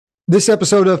This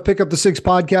episode of Pick Up the Six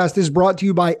podcast is brought to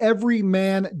you by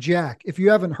Everyman Jack. If you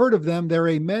haven't heard of them, they're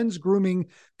a men's grooming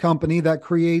company that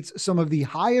creates some of the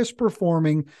highest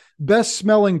performing, best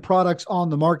smelling products on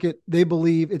the market. They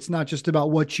believe it's not just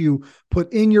about what you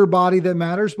put in your body that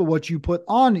matters, but what you put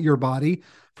on your body.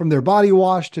 From their body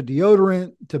wash to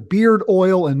deodorant to beard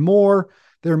oil and more.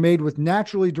 They're made with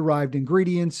naturally derived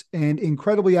ingredients and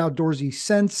incredibly outdoorsy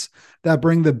scents that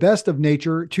bring the best of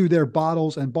nature to their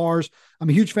bottles and bars. I'm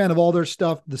a huge fan of all their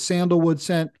stuff. The sandalwood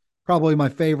scent, probably my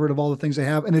favorite of all the things they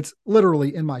have. And it's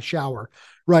literally in my shower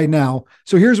right now.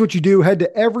 So here's what you do. Head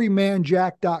to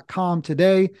everymanjack.com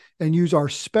today and use our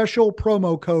special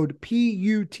promo code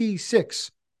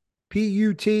PUT6,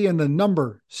 PUT and the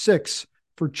number 6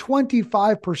 for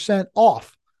 25%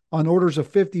 off on orders of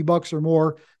 $50 or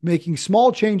more. Making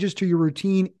small changes to your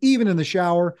routine, even in the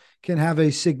shower, can have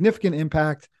a significant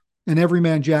impact, and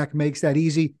Everyman Jack makes that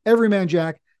easy. Everyman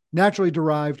Jack, naturally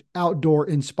derived, outdoor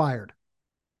inspired.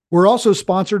 We're also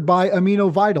sponsored by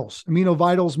Amino Vitals. Amino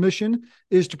Vitals' mission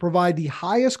is to provide the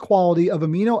highest quality of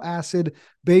amino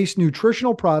acid-based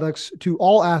nutritional products to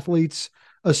all athletes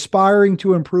aspiring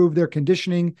to improve their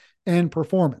conditioning and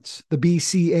performance. The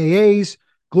BCAAs,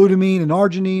 glutamine and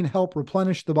arginine, help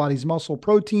replenish the body's muscle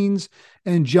proteins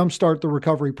and jumpstart the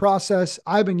recovery process.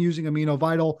 I've been using Amino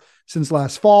Vital since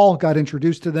last fall, got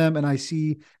introduced to them, and I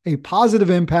see a positive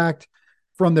impact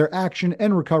from their action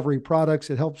and recovery products.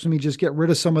 It helps me just get rid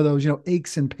of some of those,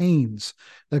 aches and pains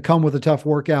that come with a tough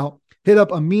workout. Hit up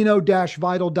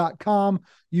amino-vital.com,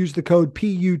 use the code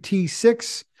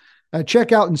PUT6 at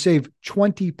checkout and save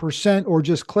 20%, or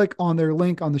just click on their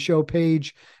link on the show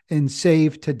page and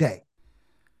save today.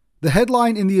 The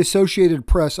headline in the Associated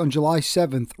Press on July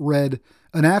 7th read,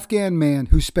 "An Afghan man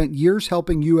who spent years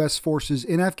helping U.S. forces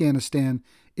in Afghanistan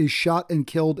is shot and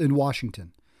killed in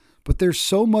Washington." But there's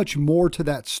so much more to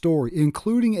that story,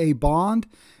 including a bond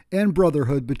and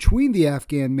brotherhood between the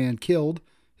Afghan man killed,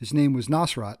 his name was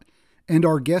Nasrat, and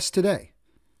our guest today.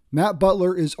 Matt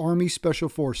Butler is Army Special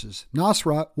Forces.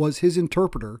 Nasrat was his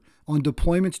interpreter on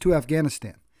deployments to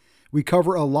Afghanistan. We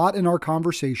cover a lot in our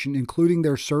conversation, including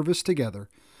their service together,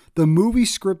 the movie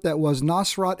script that was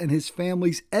Nasrat and his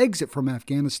family's exit from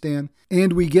Afghanistan,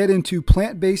 and we get into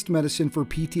plant-based medicine for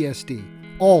PTSD,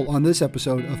 all on this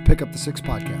episode of Pick Up the Six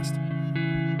podcast.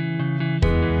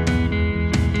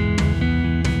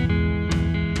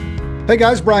 Hey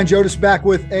guys, Brian Jodis back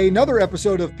with another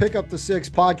episode of Pick Up the Six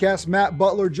podcast. Matt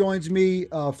Butler joins me,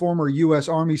 former U.S.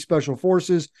 Army Special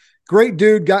Forces. Great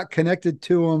dude, got connected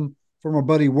to him from our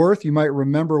buddy Worth. You might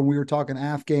remember when we were talking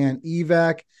Afghan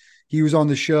evac. He was on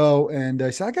the show, and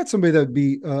I said, I got somebody that would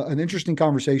be an interesting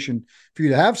conversation for you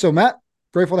to have. So, Matt,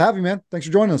 grateful to have you, man. Thanks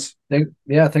for joining us.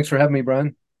 Thanks for having me,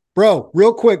 Brian. Bro,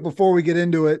 real quick before we get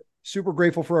into it, super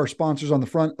grateful for our sponsors on the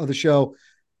front of the show.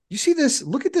 You see this?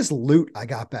 Look at this loot I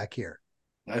got back here.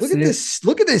 Look at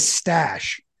this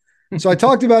stash. So I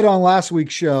talked about it on last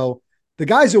week's show. The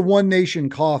guys at One Nation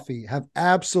Coffee have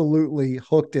absolutely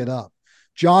hooked it up.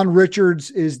 John Richards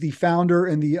is the founder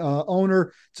and the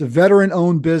owner. It's a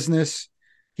veteran-owned business.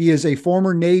 He is a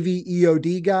former Navy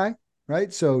EOD guy,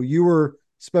 right? So you were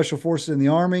Special Forces in the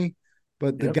Army,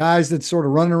 but the guys that sort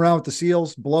of running around with the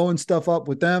SEALs, blowing stuff up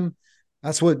with them,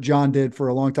 that's what John did for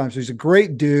a long time. So he's a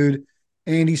great dude,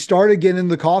 and he started getting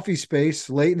into the coffee space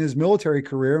late in his military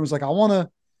career and was like, I want to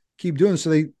keep doing this.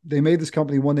 So they made this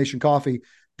company, One Nation Coffee.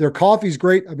 Their coffee's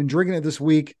great. I've been drinking it this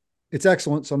week. It's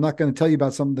excellent. So I'm not going to tell you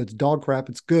about something that's dog crap.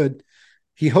 It's good.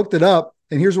 He hooked it up.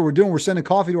 And here's what we're doing. We're sending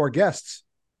coffee to our guests.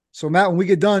 So Matt, when we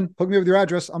get done, hook me up with your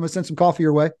address. I'm going to send some coffee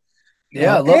your way.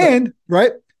 Yeah. I love it.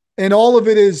 Right. And all of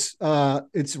it is,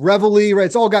 it's Reveille, right?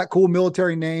 It's all got cool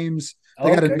military names.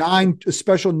 They got a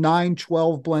special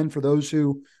 912 blend for those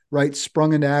who, right,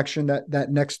 sprung into action that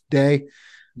next day.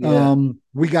 Yeah.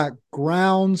 We got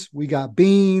grounds, we got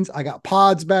beans. I got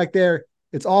pods back there.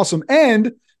 It's awesome.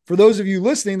 And for those of you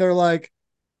listening, they're like,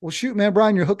 well, shoot, man,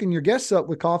 Brian, you're hooking your guests up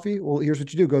with coffee. Well, here's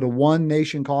what you do. Go to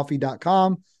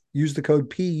onenationcoffee.com, use the code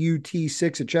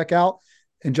PUT6 at checkout,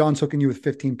 and John's hooking you with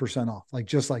 15% off,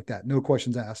 just like that. No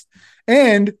questions asked.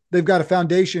 And they've got a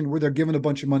foundation where they're giving a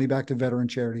bunch of money back to veteran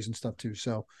charities and stuff too.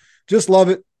 So just love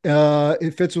it.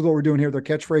 It fits with what we're doing here. Their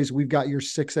catchphrase, "We've got your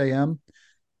 6 a.m."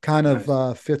 kind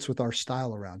of fits with our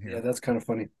style around here. Yeah, that's kind of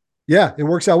funny. Yeah, it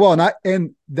works out well.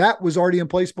 And that was already in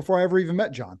place before I ever even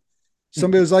met John.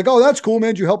 Somebody was like, "Oh, that's cool,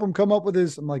 man. Did you help him come up with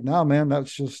his?" I'm like, "No, man,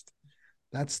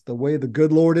 that's the way the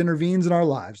good Lord intervenes in our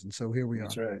lives." And so here we are.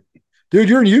 That's right. Dude,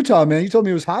 you're in Utah, man. You told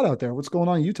me it was hot out there. What's going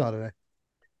on in Utah today?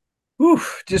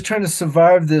 Just trying to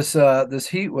survive this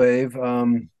heat wave.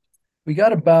 We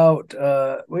got about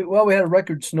we had a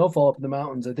record snowfall up in the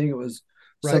mountains. I think it was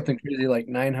Right. something crazy like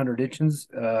 900 inches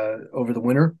over the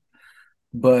winter.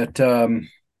 But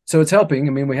so it's helping.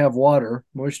 I mean, we have water,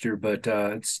 moisture, but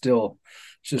it's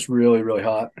just really, really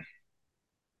hot.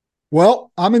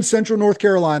 Well, I'm in central North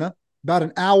Carolina, about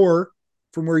an hour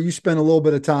from where you spent a little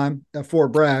bit of time at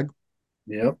Fort Bragg,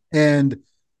 Yep. and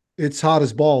it's hot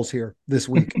as balls here this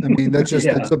week. I mean, that's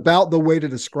Yeah. about the way to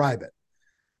describe it.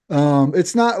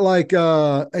 It's not like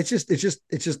it's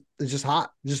just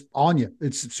hot, just on you.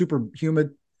 It's super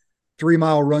humid. 3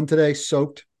 mile run today,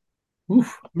 soaked.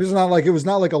 Oof. It's not like it was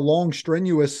not like a long,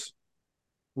 strenuous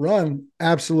run,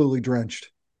 absolutely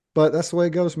drenched. But that's the way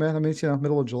it goes, man. I mean, it's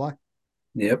middle of July.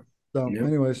 Yep. So, Yep.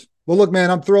 anyways, well, look, man,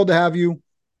 I'm thrilled to have you.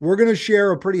 We're going to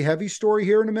share a pretty heavy story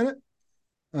here in a minute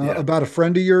Yeah. about a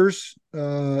friend of yours,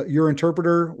 your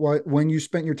interpreter, when you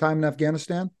spent your time in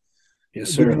Afghanistan.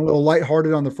 Yes, We've been a sir. little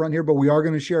lighthearted on the front here, but we are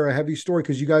going to share a heavy story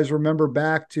because you guys remember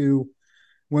back to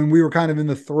when we were kind of in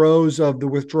the throes of the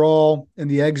withdrawal and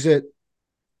the exit.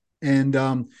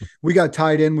 And we got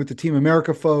tied in with the Team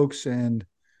America folks and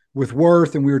with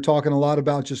Worth, and we were talking a lot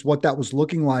about just what that was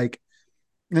looking like.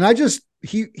 And I just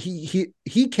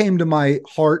he came to my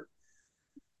heart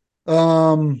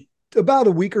about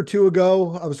a week or two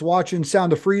ago. I was watching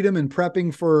Sound of Freedom and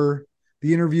prepping for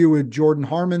the interview with Jordan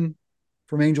Harmon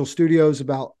from Angel Studios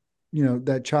about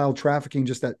that child trafficking,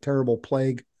 just that terrible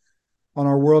plague on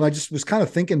our world. I just was kind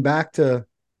of thinking back to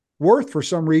Worth for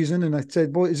some reason, and I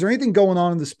said, "Boy, is there anything going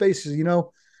on in the space?"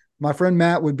 My friend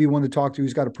Matt would be one to talk to.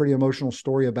 He's got a pretty emotional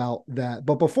story about that.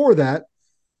 But before that,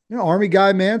 Army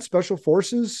guy, man, special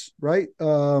forces, right?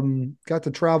 Got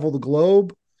to travel the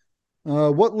globe.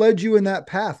 What led you in that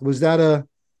path? Was that a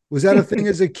thing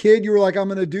as a kid? You were like, I'm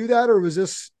going to do that, or was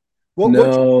this what?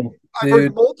 No, I've heard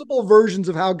dude. multiple versions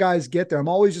of how guys get there.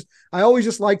 I always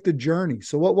just like the journey.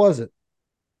 So what was it?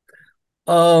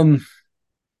 Um,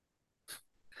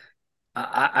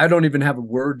 I don't even have a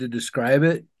word to describe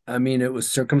it. I mean, it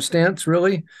was circumstance,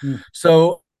 really. Hmm.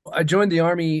 So I joined the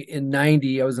army in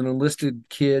 '90. I was an enlisted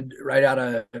kid right out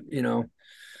of,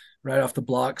 right off the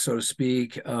block, so to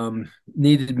speak.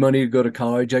 Needed money to go to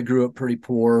college. I grew up pretty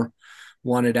poor,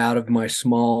 wanted out of my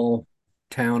small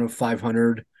town of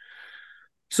 500.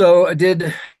 So I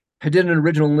did an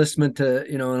original enlistment to,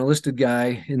 an enlisted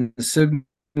guy in the Signal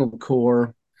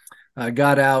Corps. I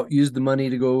got out, used the money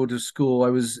to go to school. I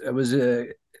was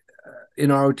in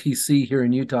ROTC here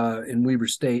in Utah in Weber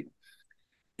State,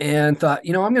 and thought,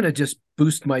 I'm going to just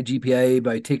boost my GPA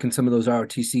by taking some of those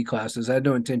ROTC classes. I had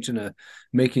no intention of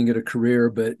making it a career,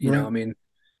 but Right. I mean,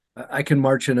 I can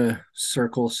march in a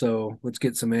circle, so let's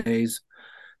get some A's.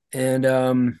 And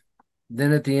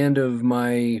then at the end of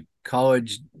my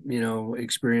college,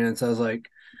 experience, I was like,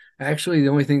 actually, the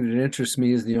only thing that interests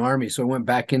me is the army. So I went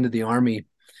back into the army.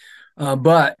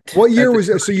 But What year at the was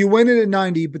it? So you went in at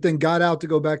 90, but then got out to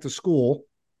go back to school,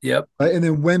 Yep. right? And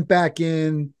then went back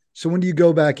in. So when do you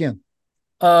go back in?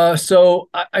 So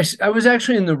I was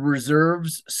actually in the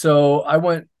reserves. So I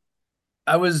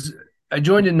was, I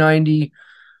joined in '90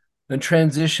 and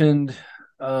transitioned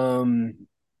um,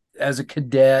 as a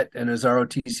cadet and as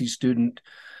ROTC student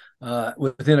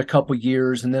within a couple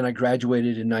years. And then I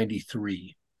graduated in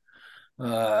 '93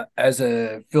 as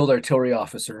a field artillery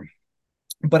officer.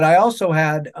 But I also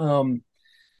had,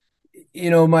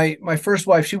 my first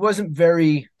wife,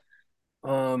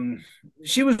 um,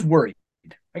 she was worried.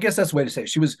 I guess that's the way to say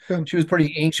it. Okay. She was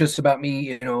pretty anxious about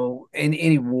me, in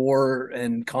any war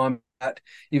and combat,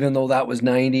 even though that was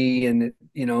 '90 and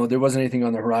there wasn't anything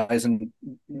on the horizon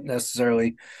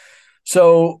necessarily.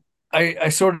 So I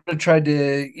sort of tried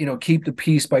to, keep the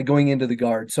peace by going into the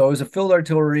guard. So I was a field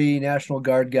artillery National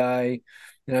Guard guy,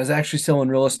 and I was actually selling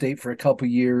real estate for a couple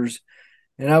of years,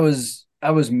 and I was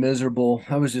miserable.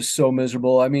 I was just so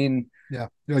miserable. I mean, Yeah.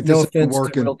 You're like, no this isn't offense to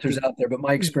working. realtors out there, but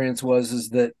my experience is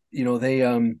that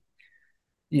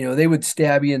they would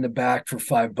stab you in the back for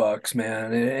 $5,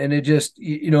 man. And it just,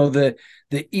 the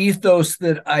ethos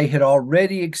that I had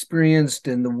already experienced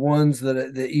and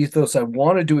the ethos I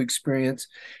wanted to experience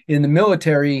in the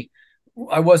military,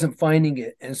 I wasn't finding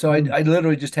it. And so I, Mm, I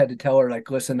literally just had to tell her, like,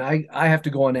 listen, I have to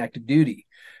go on active duty.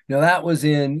 Now that was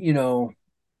in the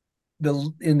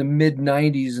mid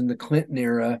 '90s in the Clinton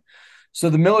era. So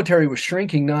the military was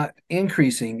shrinking, not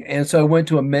increasing. And so I went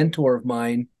to a mentor of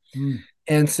mine mm.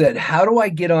 and said, how do I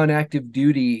get on active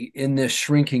duty in this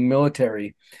shrinking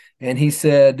military? And he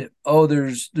said, oh,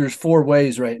 there's four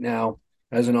ways right now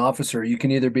as an officer. You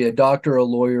can either be a doctor, a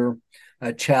lawyer,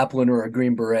 a chaplain, or a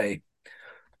Green Beret.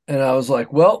 And I was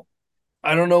like, well,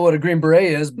 I don't know what a Green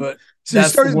Beret is, but So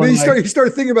that's the one you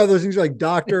start thinking about those things. You're like,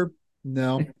 doctor,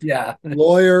 no. yeah.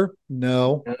 Lawyer,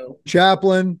 no. No,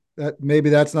 Chaplain, maybe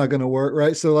that's not going to work,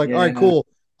 right? So like, all right, yeah. cool.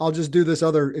 I'll just do this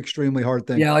other extremely hard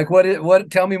thing. Yeah, like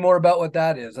tell me more about what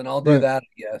that is, and I'll do Right. that,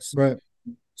 I guess. Right.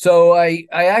 So I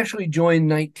actually joined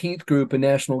 19th Group, a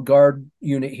National Guard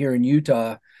unit here in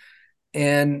Utah,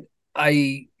 and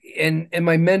I and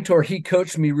my mentor, he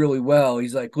coached me really well.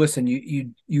 He's like, listen,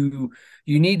 you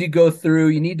need to go through,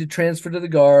 you need to transfer to the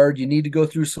Guard, you need to go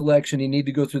through selection, you need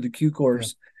to go through the Q Yeah.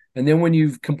 course, and then when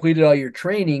you've completed all your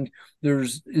training,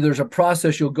 there's a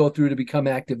process you'll go through to become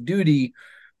active duty,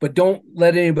 but don't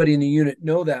let anybody in the unit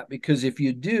know that, because if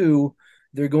you do,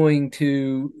 they're going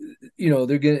to,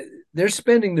 they're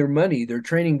spending their money, their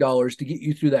training dollars to get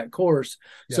you through that course.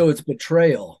 Yeah. So it's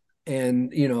betrayal.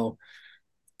 And,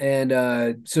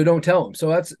 so don't tell them. So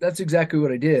that's exactly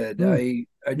what I did. Hmm. I You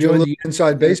got a joined little the unit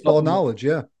inside within a baseball couple months. knowledge.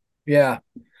 Yeah. Yeah.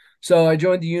 So I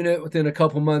joined the unit within a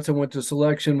couple months. I went to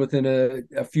selection within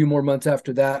a few more months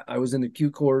after that. I was in the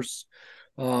Q course,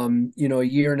 a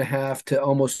year and a half to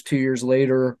almost 2 years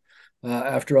later,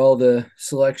 after all the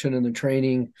selection and the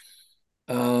training.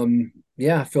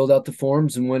 Filled out the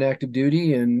forms and went active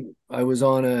duty. And I was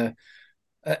and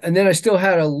then I still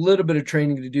had a little bit of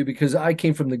training to do because I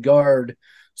came from the Guard.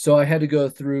 So I had to go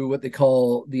through what they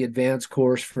call the advanced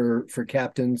course for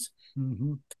captains.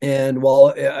 Mm-hmm. And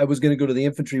while I was going to go to the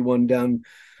infantry one down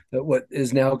at what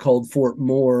is now called Fort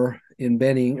Moore in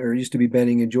Benning, or used to be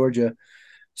Benning in Georgia.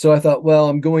 So I thought, well,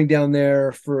 I'm going down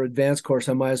there for advanced course.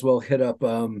 I might as well hit up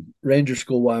Ranger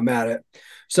School while I'm at it.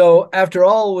 So after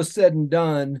all was said and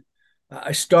done,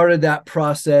 I started that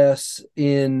process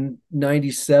in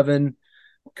 97,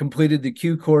 completed the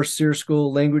Q course, SEER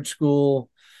school, language school,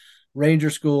 Ranger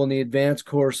school, and the advanced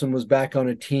course, and was back on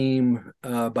a team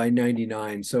by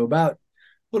 99. So about a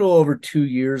little over 2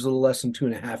 years, a little less than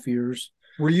 2.5 years.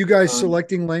 Were you guys Um,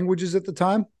 selecting languages at the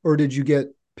time, or did you get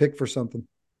picked for something?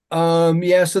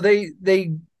 so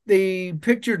they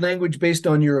picked your language based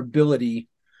on your ability,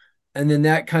 and then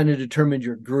that kind of determined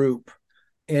your group.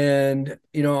 And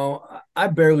I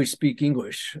barely speak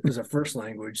English as a first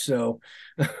language, so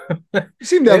You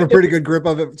seem to have a pretty good grip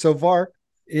of it so far.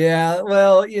 yeah.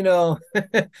 Well,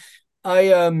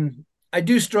 I I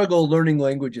do struggle learning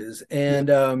languages,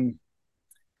 Yeah.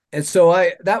 and so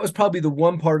I that was probably the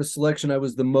one part of selection I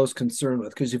was the most concerned with,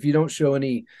 because if you don't show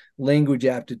any language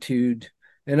aptitude,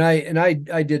 and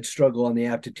I did struggle on the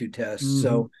aptitude test, Mm-hmm.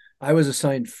 so I was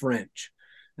assigned French.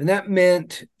 And that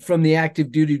meant from the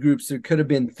active duty groups, there could have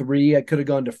been three. I could have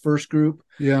gone to first group,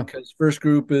 Yeah. because first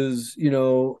group is,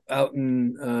 out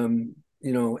in,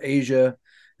 Asia,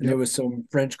 and there Yep. was some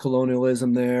French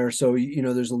colonialism there. So,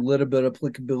 there's a little bit of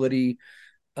applicability.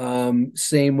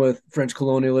 Same with French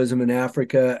colonialism in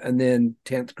Africa, and then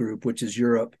 10th group, which is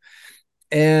Europe.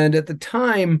 And at the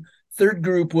time, third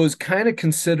group was kind of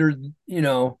considered,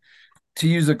 to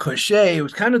use a cliche, it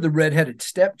was kind of the redheaded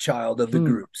stepchild of the Hmm.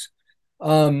 groups.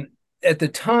 Um, at the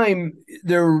time,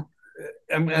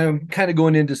 I'm kind of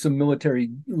going into some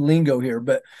military lingo here,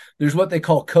 but there's what they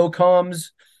call COCOMs,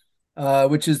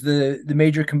 which is the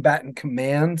major combatant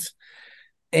commands,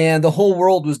 and the whole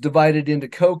world was divided into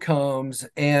COCOMs,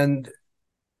 and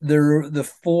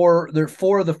four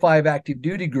of the five active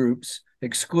duty groups,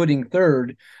 excluding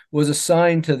third, was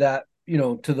assigned to that,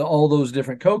 to all those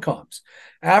different COCOMs.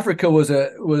 Africa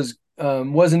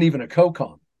wasn't even a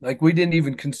COCOM. Like, we didn't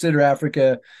even consider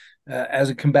Africa as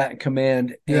a combatant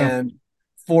command. Yeah. And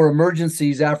for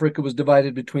emergencies, Africa was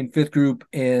divided between fifth group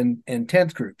and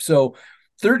 10th group. So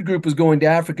third group was going to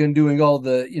Africa and doing all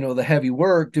the, the heavy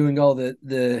work, doing all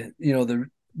the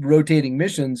rotating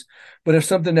missions. But if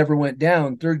something ever went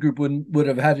down, third group would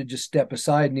have had to just step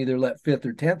aside and either let fifth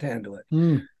or 10th handle it.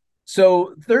 Hmm.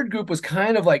 So third group was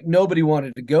kind of like nobody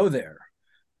wanted to go there.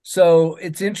 So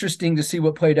it's interesting to see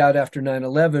what played out after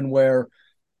 9/11, where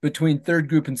between third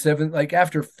group and seventh, like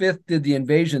after fifth did the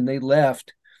invasion, they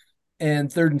left,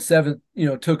 and third and seventh,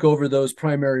 took over those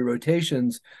primary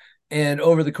rotations. And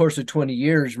over the course of 20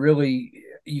 years, really,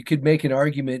 you could make an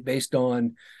argument based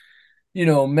on,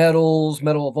 medals,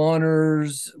 Medal of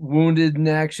Honors, wounded in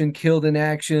action, killed in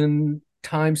action,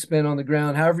 time spent on the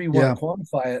ground, however you want Yeah. to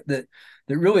quantify it, that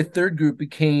really third group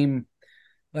became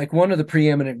like one of the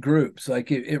preeminent groups. Like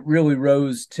it really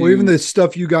rose Well, even to, the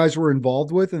stuff you guys were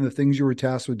involved with and the things you were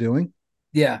tasked with doing,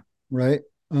 yeah, right?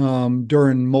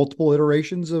 During multiple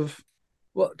iterations of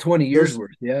 20 years those,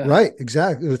 worth. Yeah. right?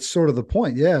 Exactly. That's sort of the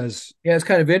point. Yeah. Yeah. It's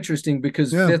kind of interesting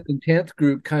because Yeah. fifth and 10th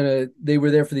group they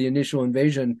were there for the initial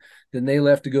invasion. Then they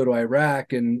left to go to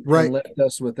Iraq and Right. left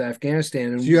us with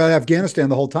Afghanistan. So you And got Afghanistan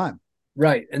the whole time.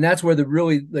 right. And that's where the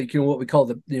really, like, what we call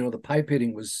the pipe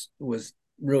hitting was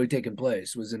really taking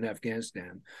place, was in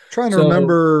Afghanistan. Trying to So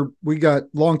remember, we got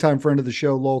longtime friend of the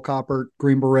show, Lowell Coppert,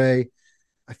 Green Beret.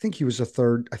 I think he was a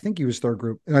third. I think he was third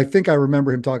group, and I think I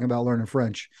remember him talking about learning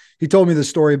French. He told me the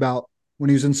story about when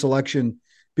he was in selection,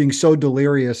 being so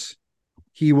delirious,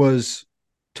 he was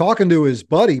talking to his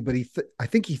buddy, but I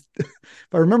think if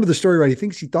I remember the story right, he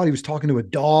thought he was talking to a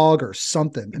dog or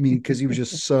something. I mean, because he was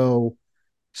just so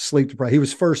sleep deprived. He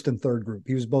was first and third group.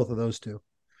 He was both of those two.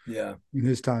 Yeah. In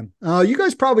his time. You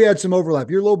guys probably had some overlap.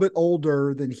 You're a little bit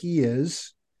older than he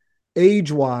is,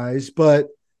 age wise, but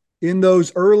in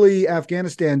those early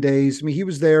Afghanistan days, I mean, he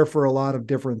was there for a lot of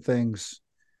different things,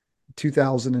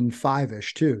 2005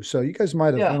 ish too. So you guys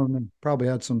might have, I Yeah. don't know, probably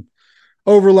had some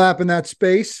overlap in that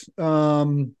space.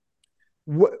 So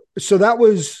that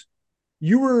was,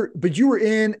 but you were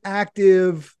in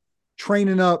active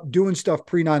training up, doing stuff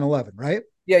pre 9/11, right?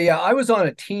 Yeah. Yeah. I was on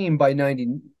a team by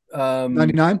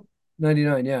 99.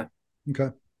 99. Yeah. Okay.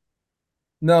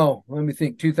 No, let me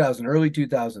think. 2000, early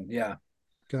 2000. Yeah.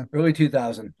 Okay. Early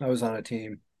 2000. I was on a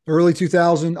team. Early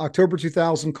 2000, October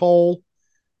 2000, Cole,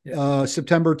 Yeah.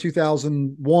 September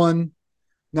 2001,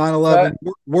 nine So eleven, I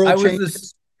world was change.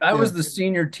 this, I Yeah. was the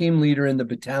senior team leader in the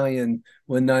battalion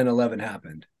when 9/11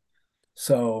 happened.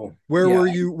 So Where yeah, were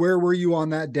you? Where were you on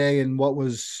that day? And what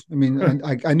was? I mean,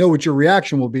 I know what your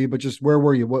reaction will be, but just where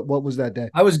were you? What was that day?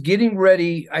 I was getting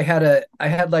ready. I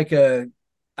had like I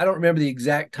don't remember the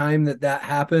exact time that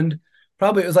happened.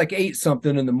 Probably it was like 8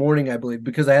 something in the morning, I believe,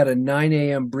 because I had a 9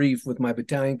 a.m. brief with my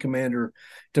battalion commander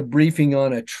to briefing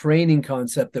on a training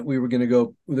concept that we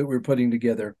were putting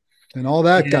together. And all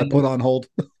that got put And on hold.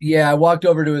 yeah, I walked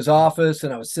over to his office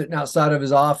and I was sitting outside of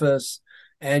his office.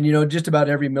 And, just about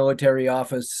every military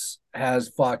office has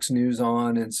Fox News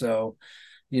on. And so,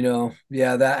 yeah,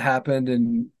 that happened.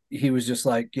 And he was just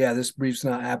like, yeah, this brief's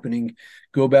not happening.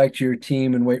 Go back to your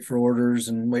team and wait for orders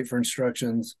and wait for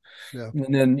instructions. Yeah.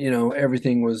 And then,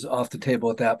 everything was off the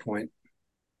table at that point.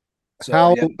 So,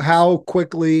 How yeah, how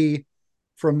quickly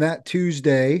from that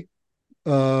Tuesday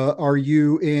are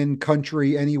you in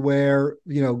country anywhere?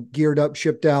 Geared up,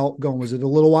 shipped out, going? Was it a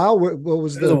little while? What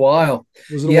was it was a the? while.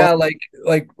 Was it a while?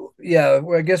 Yeah, yeah,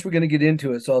 well, I guess we're going to get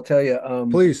into it. So I'll tell you.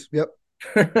 Please. Yep.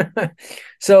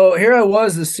 So here I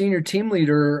was, the senior team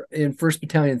leader in First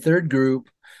Battalion, Third Group,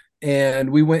 and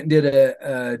we went and did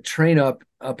a train up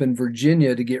in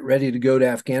Virginia to get ready to go to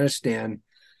Afghanistan.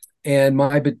 And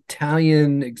my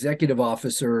battalion executive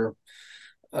officer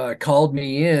called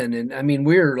me in, and I mean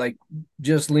we're like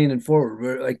just leaning forward.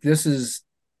 We're like, this is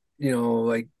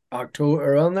like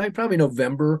October or like probably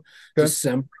November, Okay.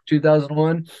 December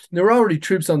 2001. There were already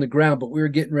troops on the ground, but we were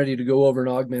getting ready to go over and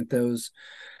augment those.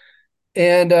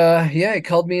 And yeah, he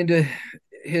called me into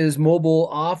his mobile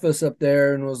office up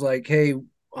there and was like, "Hey,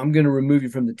 I'm going to remove you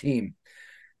from the team."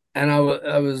 And I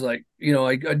was like,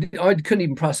 I couldn't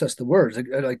even process the words.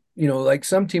 Like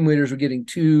some team leaders were getting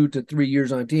 2 to 3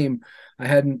 years on a team.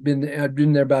 I'd been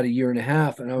there about a year and a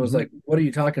half, and I was Mhm. like, "What are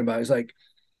you talking about?"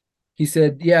 He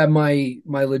said, "Yeah, my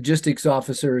logistics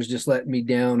officer is just letting me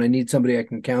down. I need somebody I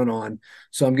can count on,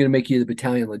 so I'm going to make you the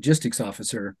battalion logistics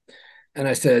officer." And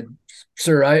I said,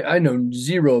 "Sir, I know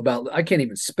zero about, I can't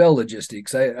even spell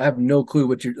logistics. I have no clue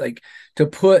what you're like, to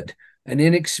put an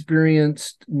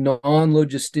inexperienced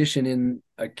non-logistician in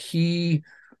a key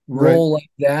Right. role like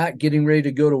that, getting ready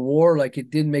to go to war, like it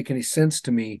didn't make any sense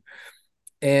to me."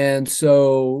 And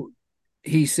so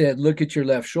he said, "Look at your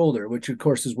left shoulder," which of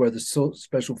course is where the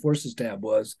special forces tab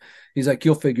was. He's like,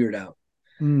 "You'll figure it out."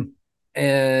 Mm.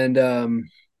 And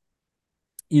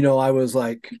I was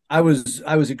like, I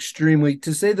was extremely,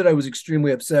 to say that I was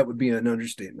extremely upset would be an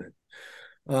understatement.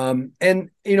 And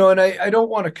I don't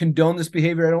want to condone this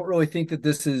behavior. I don't really think that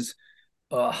this is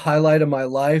a highlight of my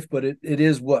life, but it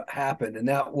is what happened. And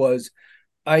that was,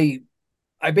 I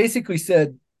I basically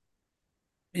said,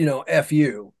 F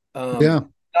you. Yeah.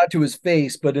 Not to his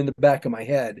face, but in the back of my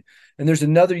head. And there's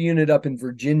another unit up in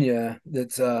Virginia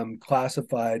that's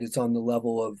classified. It's on the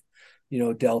level of,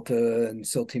 Delta and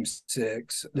SEAL Team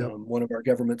 6, Yep. one of our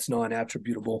government's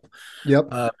non-attributable Yep.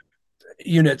 uh,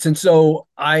 units. And so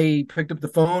I picked up the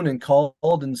phone and called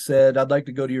and said, "I'd like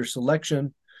to go to your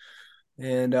selection."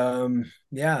 And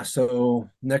yeah, so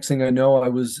next thing I know, I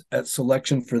was at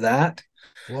selection for that.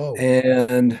 Whoa.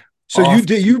 And So you off.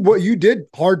 did what you did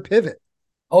hard pivot.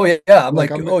 Oh yeah, I'm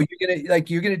Like like, I'm "Oh,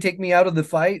 you're gonna take me out of the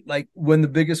fight, like when the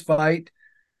biggest fight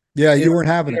Yeah, in you our weren't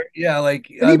having it. career?" Yeah, like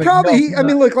And he I'm like, probably "No, he I'm I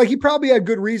mean not." look, like he probably had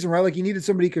good reason, right? Like he needed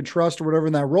somebody he could trust or whatever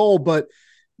in that role, but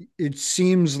it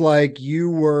seems like you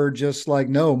were just like,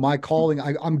 no, my calling,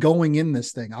 I'm going in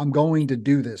this thing. I'm going to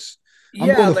do this. I'm going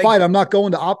Yeah, to like, fight. I'm not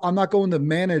going to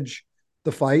manage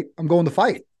the fight. I'm going to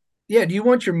fight. yeah. Do you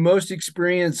want your most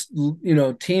experienced,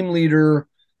 team leader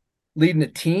leading a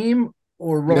team,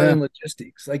 or Yeah. running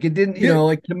logistics. Like it didn't, Yeah.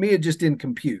 like to me, it just didn't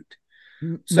compute.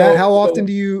 Matt, So, how often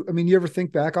do you, I mean, you ever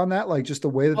think back on that? Like just the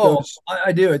way that oh, those,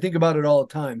 I do. I think about it all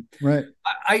the time. right.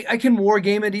 I can war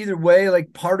game it either way.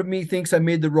 Like part of me thinks I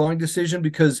made the wrong decision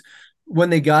because when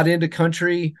they got into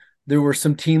country, there were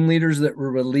some team leaders that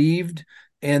were relieved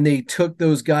and they took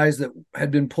those guys that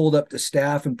had been pulled up to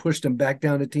staff and pushed them back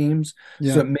down to teams. So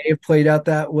Yeah. it may have played out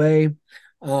that way.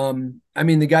 I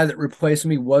mean, the guy that replaced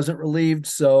me wasn't relieved,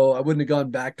 so I wouldn't have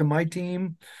gone back to my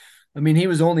team. I mean, he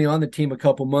was only on the team a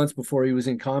couple months before he was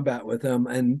in combat with them.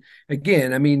 And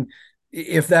again, I mean,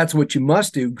 if that's what you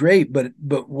must do, great. But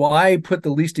why put the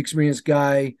least experienced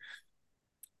guy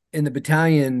in the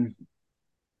battalion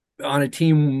on a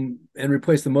team and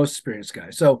replace the most experienced guy?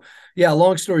 So yeah,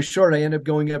 long story short, I ended up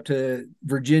going up to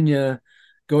Virginia,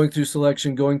 going through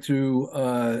selection, going through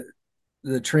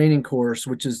the training course,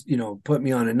 which is, put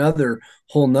me on another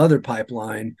whole nother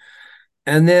pipeline.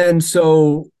 And then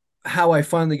so how I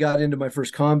finally got into my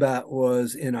first combat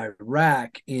was in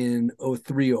Iraq in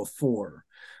 0304.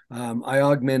 I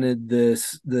augmented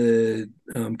the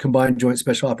Combined Joint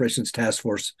Special Operations Task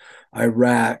Force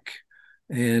Iraq.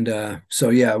 And so,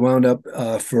 yeah, I wound up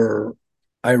for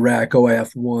Iraq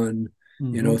OIF 1 in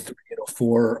Mm-hmm. 03 and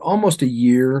 04, almost a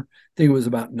year. I think it was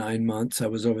about 9 months I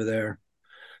was over there.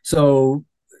 So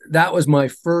that was my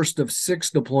first of 6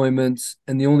 deployments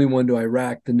and the only one to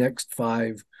Iraq. The next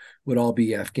 5 would all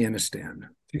be Afghanistan.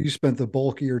 You spent the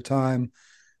bulk of your time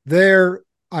there.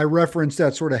 I referenced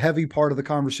that sort of heavy part of the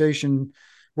conversation.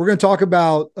 We're going to talk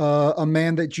about a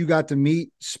man that you got to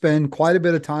meet, spend quite a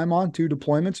bit of time on, 2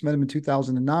 deployments, met him in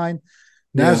 2009.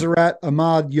 Yeah. Nasrat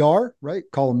Ahmad Yar, right?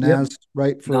 Call him Yep. Naz,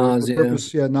 right? For Nas, yeah.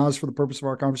 purpose. Yeah, Naz for the purpose of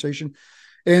our conversation.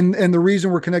 And the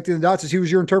reason we're connecting the dots is he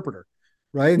was your interpreter,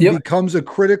 right? And Yep. becomes a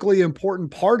critically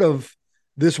important part of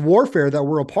this warfare that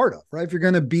we're a part of, right? If you're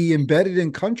going to be embedded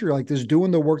in country like this,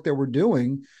 doing the work that we're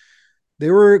doing,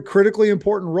 they were a critically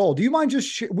important role. Do you mind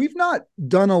we've not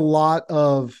done a lot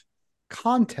of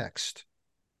context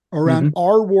around Mm-hmm.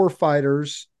 our war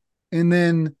fighters and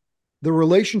then the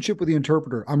relationship with the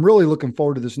interpreter. I'm really looking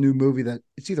forward to this new movie that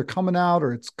it's either coming out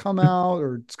or it's come out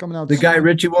or it's coming out The Guy soon.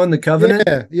 Ritchie one, The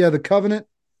Covenant. Yeah, The Covenant.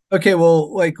 Okay,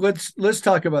 well, like let's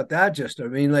talk about that. Just, I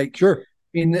mean, like, Sure.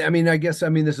 I guess,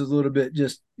 this is a little bit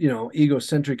just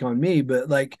egocentric on me, but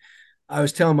like, I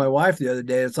was telling my wife the other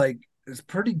day, it's like it's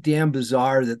pretty damn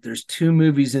bizarre that there's 2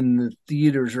 movies in the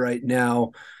theaters right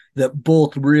now that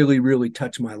both really, really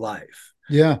touch my life.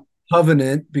 Yeah.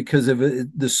 Covenant because of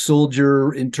the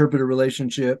soldier interpreter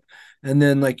relationship, and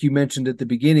then like you mentioned at the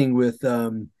beginning with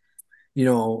the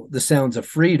Sounds of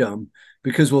Freedom,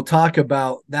 because we'll talk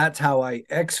about that's how I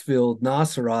exfilled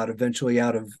Nasrat eventually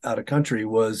out of country,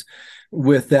 was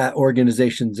with that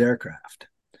organization's aircraft.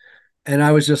 And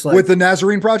I was just like, With the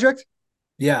Nazarene Project?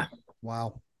 yeah.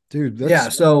 Wow. Dude, Yeah.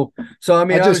 that's So I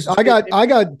mean, I was just I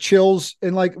got chills,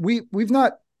 and like we've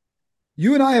not,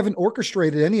 you and I haven't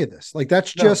orchestrated any of this. Like no.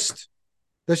 that's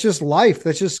just life.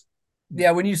 That's just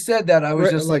Yeah, when you said that, I was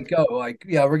just like, like oh, like,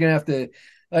 yeah, we're gonna have to,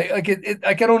 like,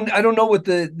 I don't know what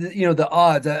the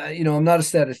odds. I'm not a uh,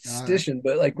 statistician,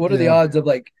 but like, what are the yeah. odds of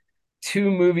like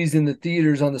 2 movies in the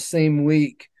theaters on the same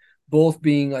week, both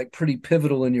being like pretty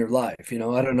pivotal in your life? I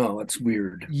don't know. It's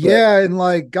weird, but Yeah, and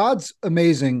like God's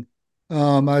amazing.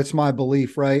 That's my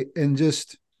belief, right? And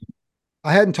just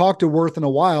I hadn't talked to Worth in a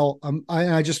while.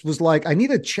 I just was like, I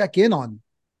need to check in on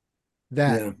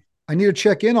that. yeah. I need to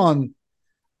check in on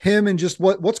him and just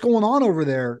what's going on over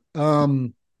there.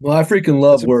 Well, I freaking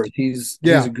love It's a, Worth. He's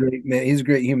yeah, a great man. He's a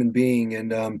great human being,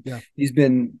 and yeah, he's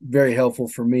been very helpful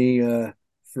for me yeah.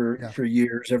 for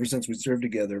years, ever since we served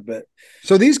together. But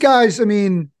So these guys, I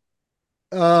mean,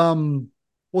 well,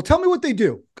 tell me what they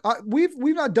do.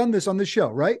 We've not done this on this show,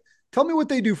 right? Tell me what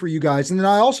they do for you guys, and then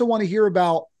I also want to hear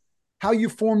about how you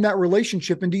form that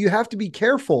relationship, and do you have to be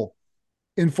careful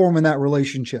in forming that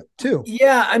relationship too?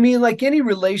 yeah, I mean, like any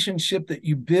relationship that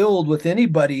you build with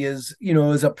anybody is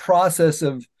a process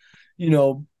of,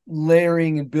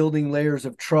 layering and building layers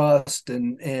of trust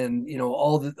and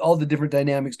all the different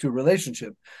dynamics to a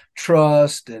relationship,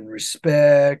 trust and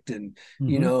respect and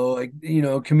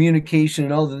Mm-hmm. communication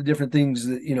and all the different things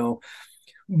that.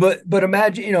 But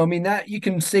imagine, I mean, that you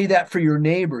can say that for your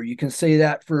neighbor, you can say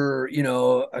that for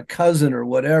a cousin or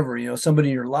whatever, somebody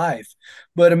in your life.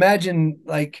 But imagine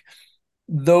like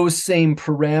those same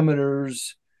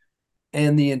parameters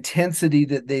and the intensity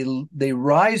that they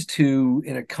rise to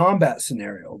in a combat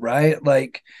scenario, right?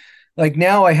 Like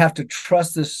now I have to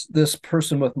trust this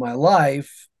person with my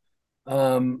life.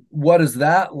 What is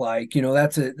that like?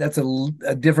 That's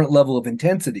a different level of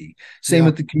intensity. Same Yeah.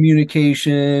 with the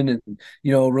communication and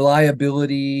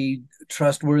reliability,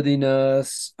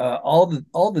 trustworthiness, all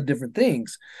the different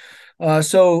things.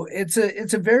 So it's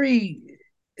a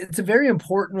very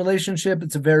important relationship.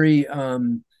 It's a very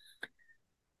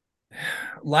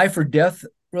life or death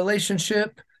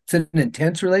relationship. It's an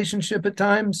intense relationship at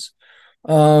times.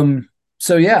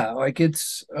 So yeah, like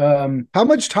it's How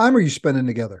much time are you spending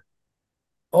together?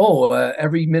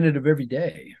 every minute of every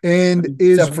day. I And mean,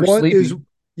 except for sleeping.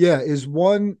 is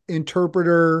one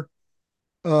interpreter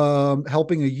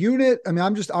helping a unit? I mean,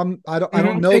 I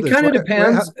don't know It this, kind of right? Right?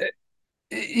 depends.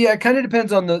 Yeah, it kind of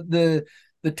depends on the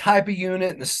type of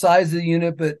unit and the size of the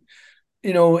unit. But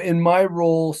in my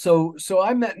role, so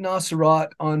I met Nasrat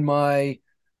on my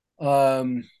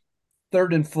um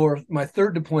my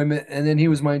third deployment, and then he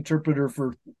was my interpreter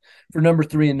for number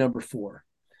three and number four.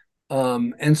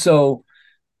 And so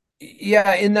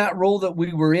yeah, in that role that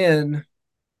we were in,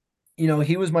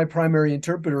 he was my primary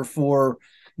interpreter for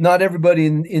not everybody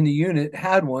in the unit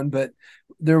had one, but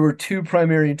there were two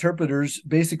primary interpreters,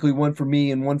 basically one for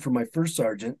me and one for my first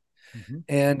sergeant. Mhm.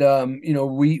 And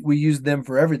we used them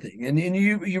for everything. And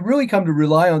you really come to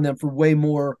rely on them for way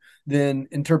more than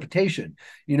interpretation.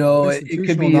 Like It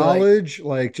could institutional be like, knowledge,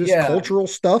 like just yeah, cultural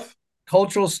stuff.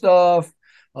 cultural stuff,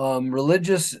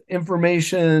 religious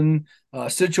information,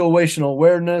 situational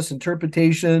awareness,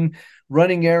 interpretation,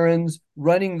 running errands,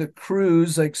 running the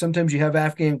crews. Like sometimes you have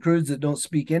Afghan crews that don't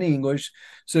speak any English,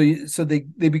 so they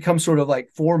become sort of like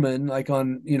foremen, like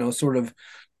on sort of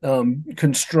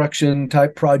construction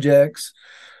type projects.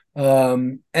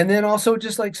 And then also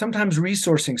just like sometimes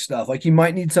resourcing stuff, like you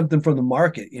might need something from the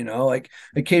market, like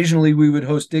occasionally we would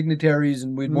host dignitaries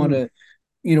and we'd want Mm, to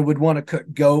would want to cook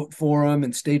goat for them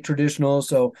and stay traditional.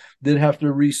 So they'd have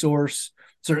to resource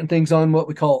certain things on what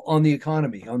we call on the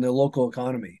economy, on the local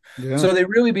economy. yeah. So they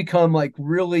really become like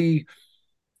really,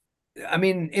 I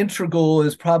mean, integral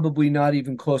is probably not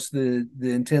even close to the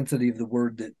intensity of the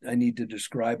word that I need to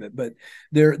describe it, but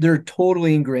they're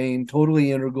totally ingrained,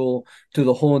 totally integral to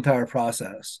the whole entire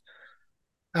process.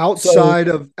 So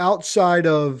Outside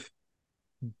of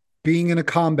being in a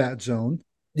combat zone,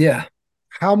 yeah.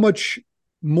 how much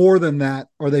more than that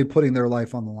are they putting their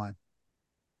life on the line?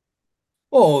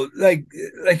 Oh,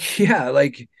 yeah,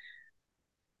 like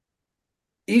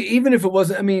even if it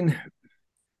wasn't, I mean,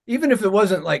 even if it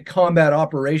wasn't like combat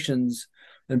operations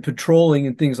and patrolling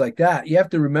and things like that, you have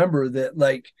to remember that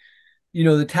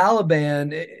the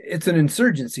Taliban, it's an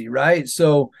insurgency, right?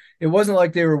 So it wasn't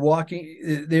like they were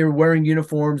wearing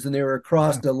uniforms and they were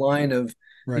across Yeah, the line of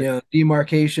right.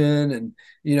 demarcation, and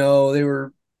they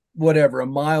were whatever a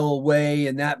mile away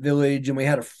in that village and we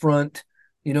had a front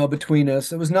between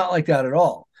us. It was not like that at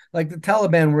all. Like the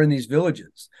Taliban were in these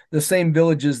villages, the same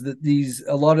villages that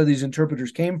a lot of these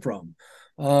interpreters came from,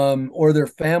 or their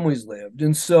families lived.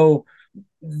 And so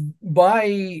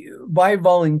by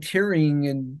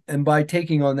volunteering and by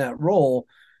taking on that role,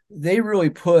 they really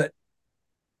put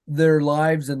their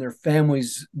lives and their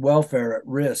families' welfare at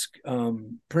risk,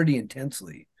 pretty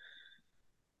intensely.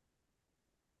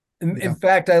 In Yeah.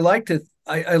 fact, I like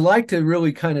to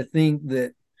really kind of think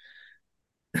that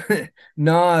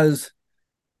Nas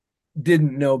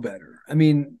didn't know better. I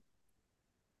mean,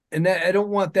 and I don't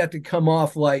want that to come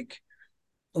off like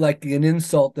an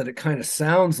insult that it kind of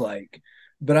sounds like.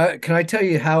 But can I tell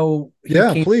you how he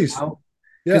Yeah, came please. out?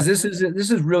 Because Yeah.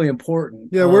 this is really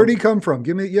important. Yeah. Where did he come from?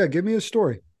 Give me a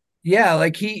story. Yeah,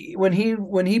 like when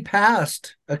he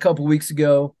passed a couple weeks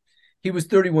ago, he was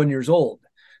 31 years old.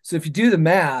 So if you do the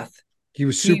math, He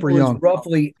was he super was young.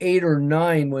 roughly 8 or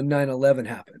 9 when 9/11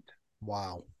 happened.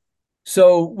 Wow.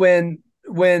 So when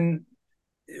one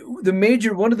of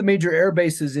the major air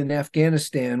bases in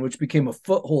Afghanistan, which became a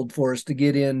foothold for us to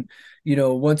get in,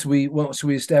 once we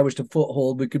established a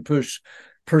foothold, we could push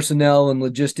personnel and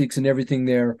logistics and everything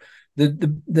there.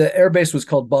 The air base was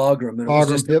called Bagram, and it was Bagram.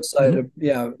 just Yep. outside Mhm.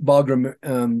 of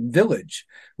Bagram village,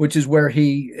 which is where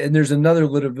and there's another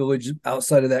little village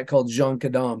outside of that called Jean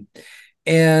Kadam,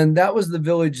 and that was the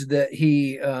village that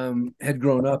he had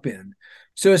grown up in.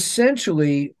 So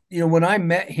essentially, when I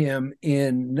met him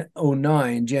in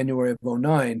 '09, January of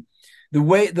 '09,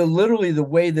 literally the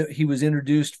way that he was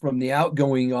introduced from the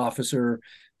outgoing officer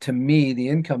to me, the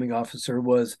incoming officer,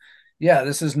 was, yeah,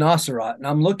 this is Nasrat. And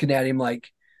I'm looking at him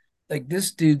like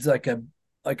this dude's like a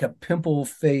pimple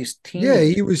faced Yeah,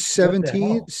 teenager. he was What the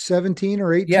hell? 17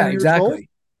 or Yeah, 18 years old. exactly.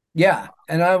 Yeah.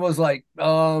 And I was like,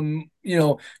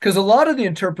 because a lot of the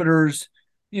interpreters,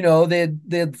 they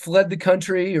had fled the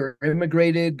country or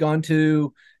immigrated, gone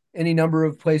to any number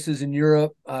of places in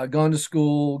Europe, gone to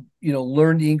school,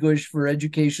 learned English for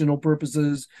educational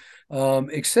purposes,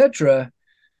 etc.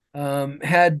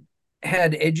 Had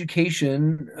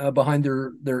education behind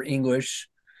their English,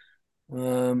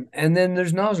 And then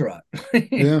there's Nasrat. And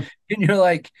Yeah. you're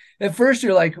like, at first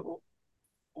you're like,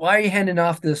 why are you handing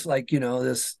off this, like,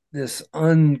 this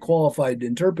unqualified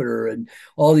interpreter and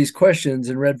all these questions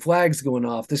and red flags going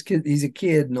off? This kid, he's a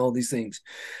kid and all these things.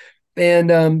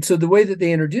 And so the way that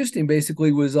they introduced him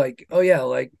basically was like, oh yeah,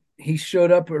 like he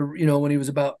showed up, or when he was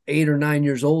about 8 or 9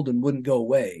 years old and wouldn't go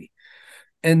away.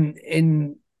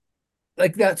 And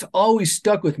like that's always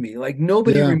stuck with me. Like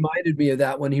nobody Yeah. reminded me of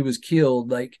that when he was killed.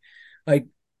 Like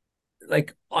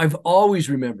like I've always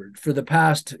remembered for the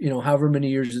past, however many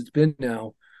years it's been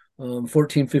now,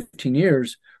 14, 15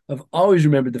 years, I've always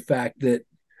remembered the fact that,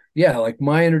 yeah, like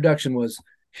my introduction was,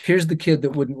 here's the kid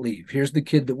that wouldn't leave. Here's the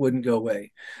kid that wouldn't go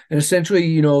away. And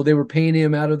essentially, they were paying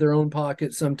him out of their own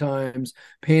pocket sometimes,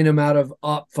 paying him out of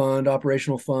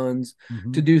operational funds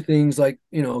to Hmm. do things like,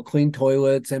 clean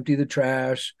toilets, empty the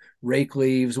trash, rake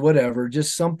leaves, whatever,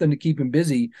 just something to keep him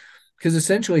busy. Because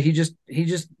essentially he just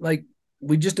like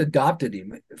we just adopted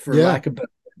him for Yeah. lack of better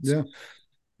words. Yeah.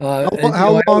 And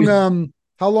How I long, always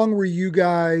how long were you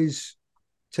guys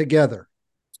together?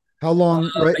 How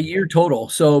long, right? a year total.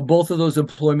 So both of those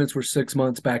employments were 6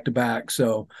 months back to back.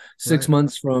 So six Right.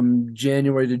 months from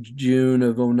January to June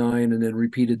of '09, and then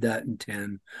repeated that in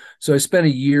 10. So I spent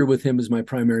a year with him as my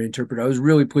primary interpreter. I was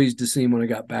really pleased to see him when I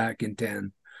got back in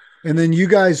 10. And then you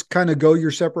guys kind of go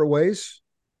your separate ways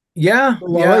Yeah, for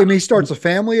a while, right? yeah, I mean, he starts a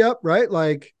family up, right?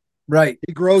 Like right.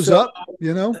 he grows So up,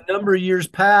 you know? a number of years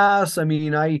pass. I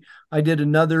mean, I did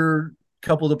another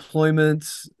couple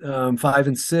deployments, 5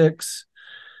 and 6.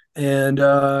 And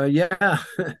yeah,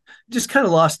 just kind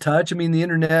of lost touch. I mean, the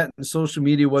internet and social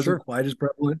media wasn't Sure. quite as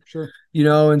prevalent, Sure.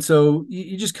 and so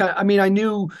you just kind of, I mean, I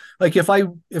knew, like, if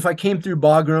I came through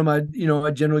Bagram,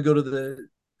 I'd generally go to the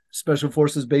special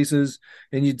forces bases,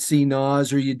 and you'd see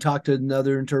Nas, or you'd talk to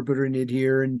another interpreter and you'd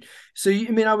hear. And so I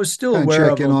mean, I was still Kind of aware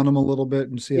check of in them. on him a little bit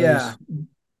and see how Yeah, he's,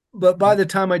 but by the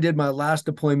time I did my last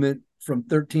deployment from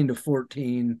 13 to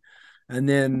 14, and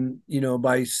then,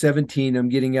 by 17, I'm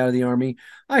getting out of the Army.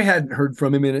 I hadn't heard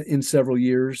from him in several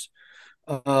years.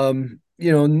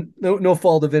 No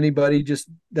fault of anybody, just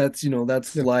that's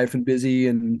yeah. life and busy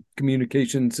and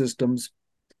communication systems.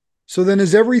 So then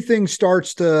as everything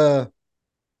starts to,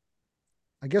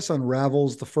 I guess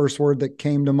unravels the first word that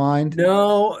came to mind.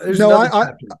 No, there's No, another I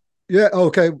chapter. yeah.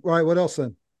 Okay. All right. What else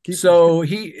then? Keep, So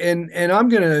and I'm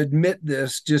going to admit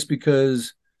this just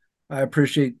because I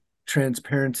appreciate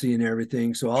transparency and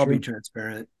everything, so I'll be sure.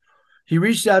 transparent. He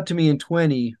reached out to me in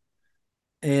 20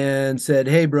 and said,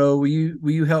 "Hey, bro, will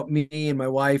you help me and my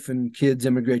wife and kids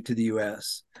immigrate to the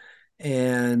U.S.?"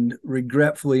 And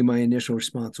regretfully, my initial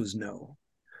response was no.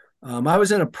 I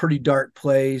was in a pretty dark Mm.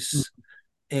 place,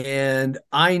 and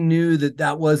I knew that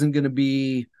that wasn't going to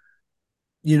be,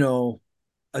 you know,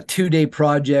 a 2 day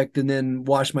project and then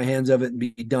wash my hands of it and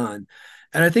be done.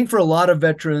 And I think for a lot of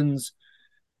veterans,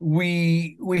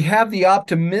 we have the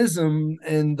optimism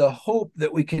and the hope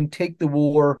that we can take the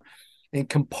war and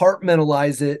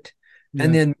compartmentalize it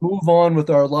and Yeah. then move on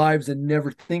with our lives and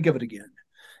never think of it again.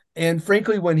 And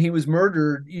frankly, when he was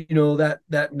murdered,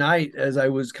 that night, as I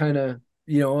was kind of,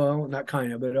 well, not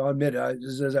kind of, but I'll admit,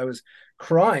 as I was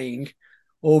crying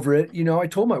over it, I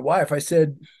told my wife, I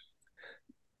said,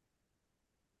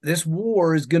 this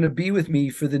war is going to be with me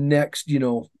for the next,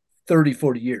 30,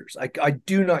 40 years. I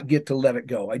do not get to let it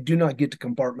go. I do not get to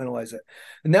compartmentalize it.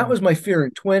 And that Mm. was my fear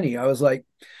in 20. I was like,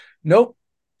 nope,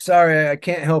 sorry, I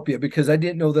can't help you, because I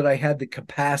didn't know that I had the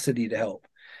capacity to help.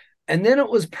 And then it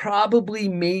was probably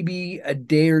maybe a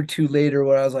day or two later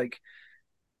where I was like,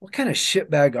 what kind of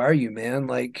shitbag are you, man?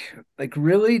 Like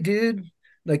really, dude?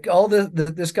 Like all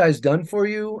this guy's done for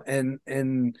you,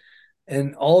 and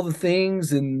all the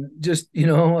things, and just,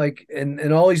 like,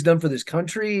 and all he's done for this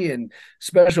country and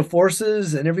special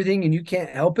forces and everything, and you can't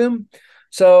help him.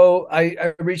 So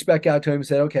I reached back out to him and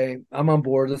said, okay, I'm on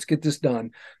board. Let's get this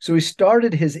done. So he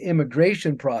started his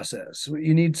immigration process.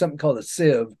 You need something called a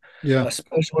SIV, Yeah. a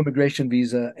special immigration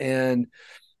visa. And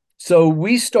so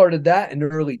we started that in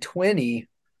early 20.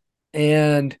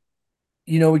 And,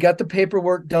 we got the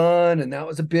paperwork done, and that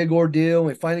was a big ordeal.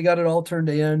 We finally got it all turned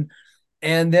in.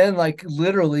 And then, like,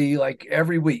 literally, like,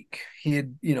 every week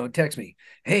he'd, text me,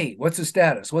 hey, what's the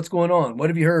status? What's going on? What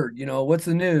have you heard? What's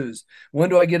the news? When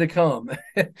do I get to come?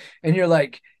 And you're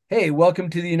like, hey, welcome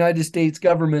to the United States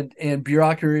government and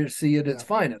bureaucracy at its Yeah.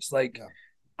 finest. Like, Yeah.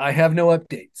 I have no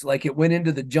updates. Like, it went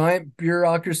into the giant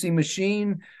bureaucracy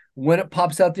machine. When it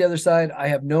pops out the other side, I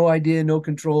have no idea, no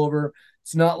control over.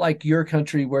 It's not like your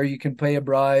country where you can pay a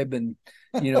bribe and,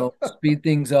 speed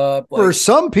things up. For Like,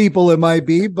 some people, it might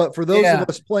be, but for those of yeah,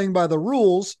 us playing by the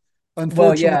rules, well,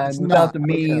 unfortunately, yeah, it's and without not. the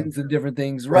Okay. means and different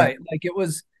things, Right. right? Like, it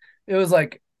was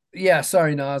like, yeah,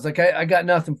 sorry, no, I was like, I got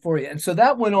nothing for you. And so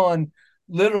that went on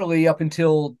literally up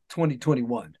until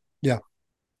 2021. Yeah.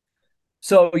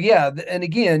 So yeah, and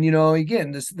again,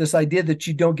 again, this idea that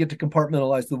you don't get to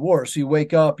compartmentalize the war. So you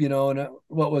wake up, and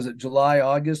what was it, July,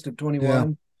 August of Yeah.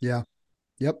 21, Yeah.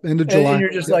 Yep. End of and July. you're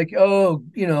just Yep. like, oh,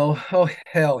 oh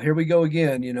hell, here we go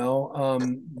again.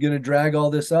 Gonna drag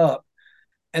all this up,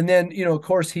 and then of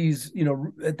course he's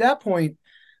at that point,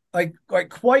 like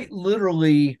quite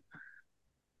literally,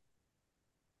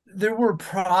 there were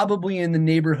probably in the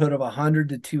neighborhood of 100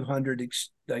 to 200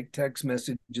 like text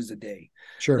messages a day.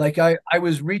 Sure. Like I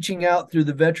was reaching out through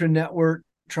the veteran network,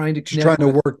 trying to Just trying connect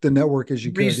to with work the network as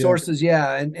you could. Yeah. resources,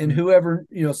 yeah, and Mhm. whoever,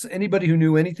 anybody who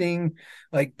knew anything,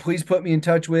 like, please put me in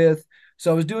touch with.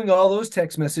 So I was doing all those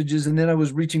text messages, and then I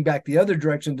was reaching back the other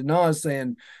direction to Nas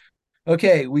saying,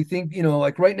 okay, we think,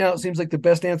 like right now it seems like the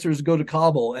best answer is to go to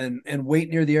Kabul and wait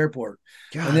near the airport.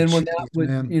 And God, then when that jeez, would,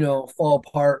 man. fall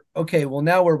apart, okay, well,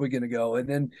 now where are we going to go? And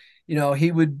then,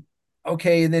 he would,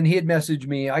 okay. And then he had messaged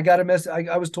me. I got a message.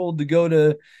 I was told to go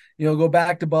to, go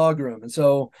back to Bagram. And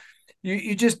so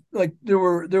you just like, there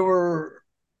were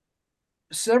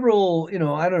several,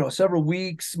 I don't know, several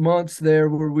weeks, months there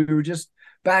where we were just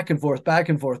back and forth, back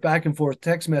and forth, back and forth,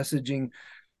 text messaging,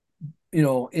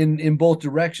 in both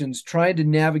directions, trying to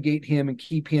navigate him and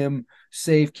keep him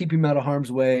safe, keep him out of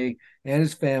harm's way, and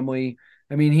his family.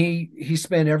 I mean, he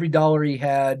spent every dollar he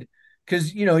had,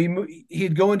 because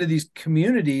he'd go into these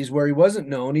communities where he wasn't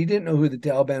known. He didn't know who the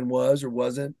Taliban was or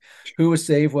wasn't, who was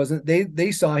safe, wasn't.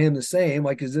 They saw him the same,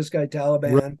 like, is this guy Right.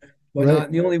 Taliban, Right. whatnot.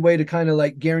 And the only way to kind of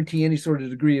like guarantee any sort of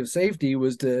degree of safety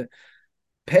was to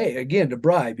pay, again, to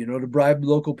bribe, to bribe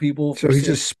local people So for he's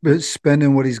safe. just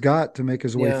spending what he's got to make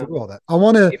his way Yeah. through all that. I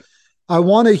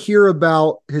want to hear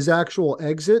about his actual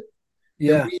exit. And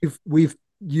Yeah.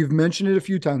 you've mentioned it a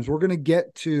few times. We're going to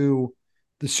get to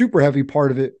the super heavy part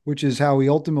of it, which is how he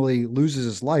ultimately loses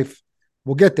his life.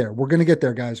 We'll get there. We're going to get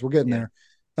there, guys. We're getting Yeah.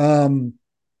 there. Um,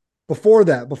 Before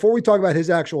that, before we talk about his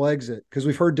actual exit, because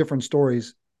we've heard different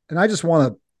stories, and I just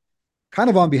want to kind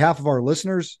of on behalf of our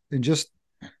listeners and just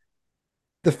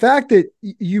the fact that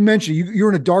you mentioned you're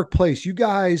in a dark place. You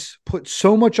guys put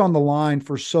so much on the line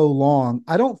for so long.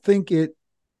 I don't think it,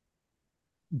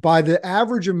 by the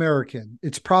average American,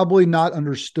 it's probably not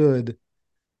understood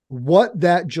what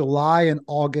that July and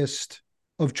August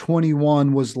of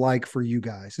 21 was like for you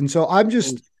guys. And so I'm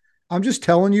just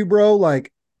telling you, bro,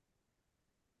 like,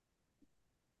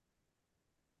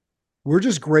 we're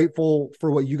just grateful for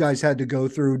what you guys had to go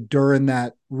through during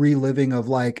that reliving of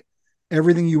like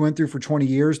everything you went through for 20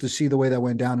 years to see the way that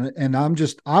went down. And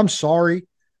I'm sorry.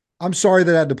 I'm sorry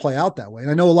that it had to play out that way. And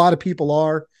I know a lot of people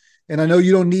are, and I know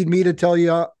you don't need me to tell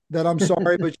you that I'm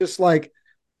sorry, but just like,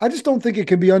 I just don't think it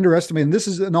can be underestimated. And this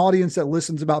is an audience that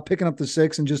listens about picking up the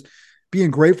six and just being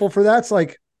grateful for that. It's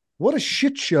like, what a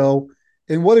shit show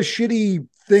and what a shitty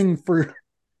thing for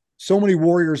so many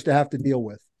warriors to have to deal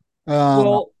with. Um,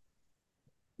 Well,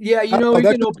 yeah, I don't know. you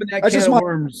can open that That's can just of my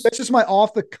worms. that's just my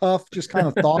off the cuff, just kind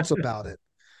of thoughts about it.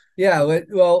 Yeah,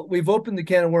 well, we've opened the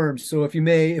can of worms. So if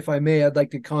I may, I'd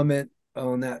like to comment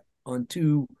on that on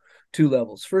two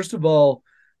levels. First of all,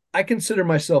 I consider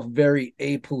myself very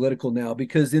apolitical now,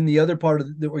 because in the other part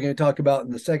that we're going to talk about in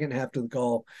the second half of the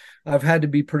call, I've had to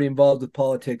be pretty involved with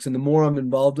politics, and the more I'm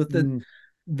involved with it, Mm,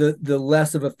 the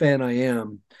less of a fan I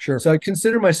am. sure. So I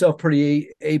consider myself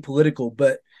pretty apolitical,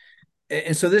 but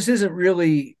and so this isn't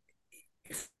really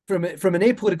from an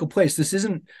apolitical place. This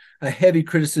isn't a heavy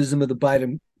criticism of the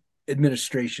Biden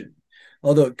administration,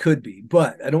 although it could be.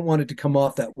 But I don't want it to come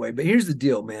off that way. But here's the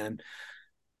deal, man.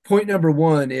 Point number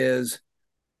one is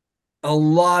a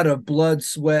lot of blood,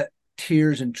 sweat,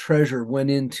 tears, and treasure went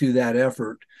into that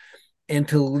effort, and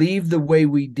to leave the way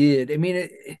we did. I mean,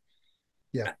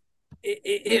 Yeah.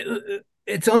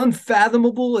 it's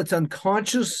unfathomable. It's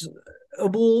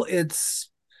unconscionable. It's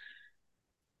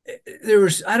there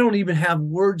was I don't even have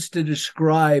words to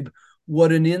describe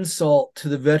what an insult to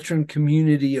the veteran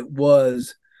community it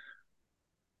was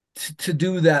to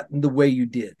do that the way you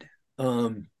did.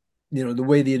 Um, the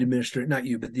way the administration, not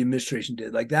you, but the administration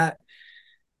did, like that.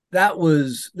 That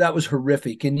was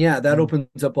horrific, and yeah, that Mm,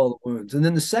 opens up all the wounds. And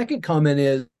then the second comment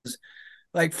is,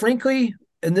 like, frankly,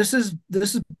 and this is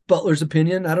Butler's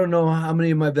opinion. I don't know how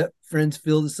many of my vet friends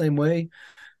feel the same way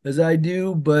as I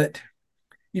do, but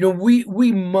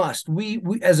we must we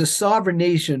as a sovereign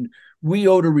nation, we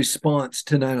owed a response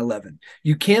to 9/11.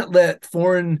 You can't let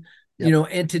foreign yep.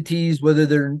 entities, whether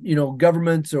they're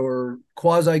governments or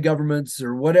quasi governments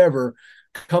or whatever,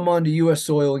 come onto US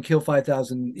soil and kill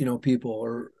 5,000 people,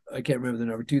 or I can't remember the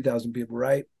number, 2,000 people,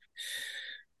 right?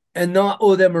 and not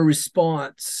owe them a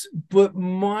response. But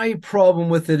my problem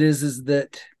with it is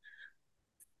that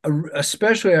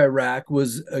especially Iraq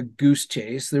was a goose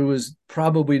chase. There was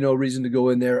probably no reason to go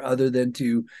in there other than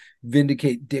to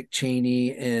vindicate Dick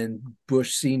Cheney and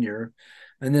Bush Sr.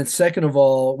 And then, second of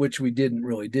all, which we didn't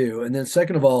really do. And then,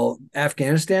 second of all,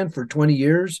 Afghanistan for 20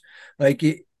 years, like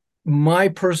it, my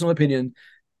personal opinion,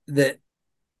 that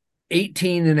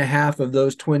 18 and a half of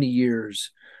those 20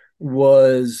 years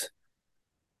was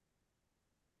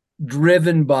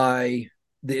driven by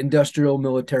the industrial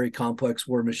military complex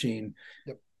war machine,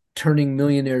 Yep. turning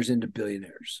millionaires into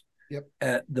billionaires Yep.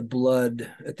 at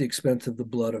the expense of the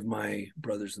blood of my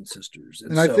brothers and sisters.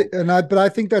 And And I so, think, but I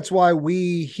think that's why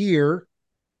we here,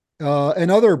 and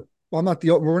other, well,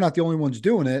 we're not the only ones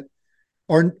doing it,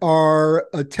 are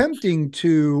attempting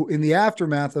to, in the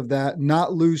aftermath of that,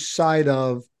 not lose sight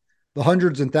of the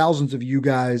hundreds and thousands of you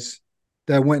guys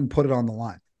that went and put it on the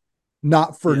line.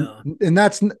 Not for, yeah. and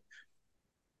that's,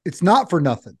 it's not for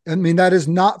nothing. I mean, that is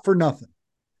not for nothing.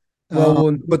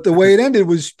 Well, But the way it ended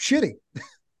was shitty.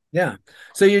 yeah.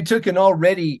 So you took an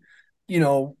already,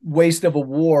 waste of a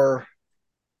war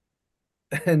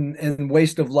and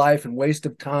waste of life and waste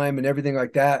of time and everything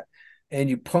like that, and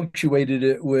you punctuated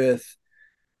it with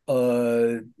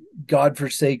a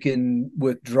godforsaken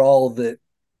withdrawal that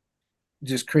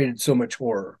just created so much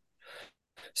horror.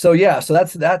 So yeah, so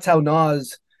that's how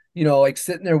Nas, like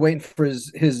sitting there waiting for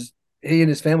his he and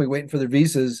his family waiting for their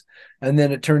visas, and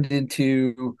then it turned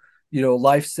into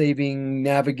life saving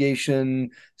navigation,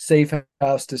 safe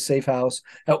house to safe house.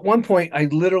 At one point, I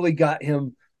literally got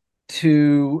him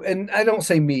to, and I don't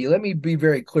say me. Let me be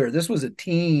very clear. This was a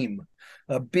team,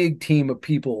 a big team of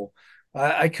people.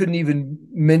 I couldn't even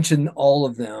mention all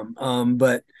of them,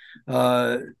 but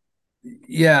uh,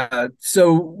 yeah.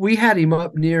 So we had him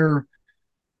on the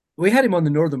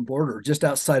northern border just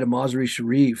outside of Mazar-e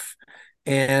Sharif.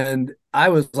 And I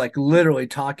was like literally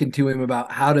talking to him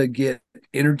about how to get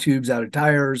inner tubes out of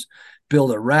tires,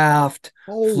 build a raft,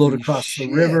 float Holy across the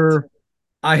shit. river.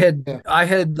 I had Yeah. I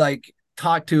had like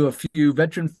talked to a few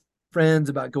veteran friends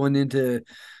about going into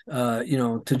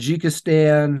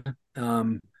Tajikistan.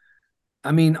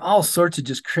 I mean, all sorts of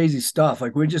just crazy stuff.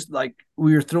 Like we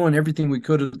were throwing everything we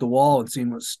could at the wall and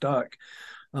seeing what stuck.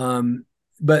 Um,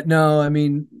 but no, I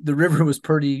mean, the river was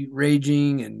pretty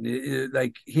raging, and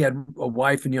like he had a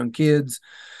wife and young kids.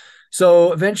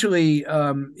 So eventually,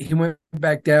 he went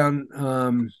back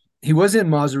down. He was in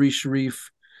Mazar-e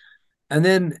Sharif, and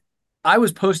then I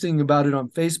was posting about it on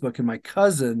Facebook, and my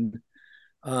cousin,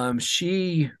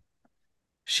 she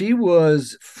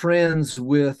was friends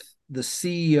with the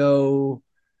CEO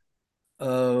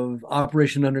of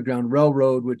Operation Underground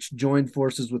Railroad, which joined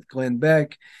forces with Glenn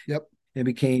Beck Yep. and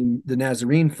became the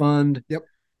Nazarene Fund. Yep.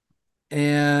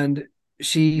 And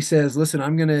she says, "Listen,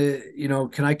 I'm gonna,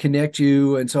 can I connect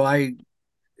you?" And so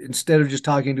instead of just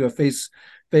talking to a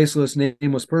faceless,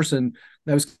 nameless person,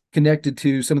 I was connected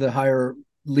to some of the higher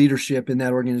leadership in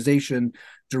that organization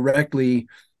directly,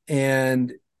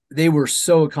 and they were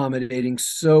so accommodating,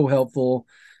 so helpful.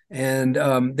 And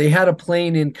they had a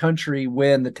plane in country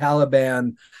when the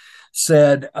Taliban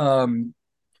said,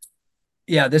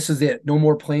 "Yeah, this is it. No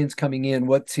more planes coming in.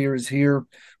 What's here is here.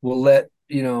 We'll let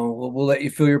you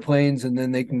fill your planes, and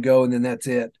then they can go, and then that's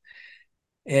it."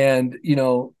 And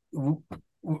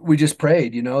we just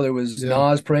prayed. There was Yeah.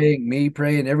 Nas praying, me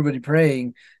praying, everybody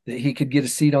praying that he could get a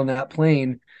seat on that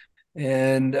plane.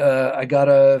 And I got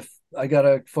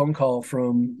a phone call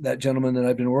from that gentleman that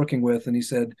I've been working with, and he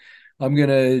said, "I'm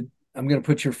gonna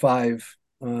put your five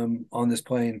on this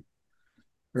plane."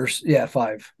 Or yeah,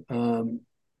 five.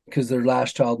 Because their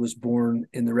last child was born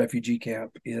in the refugee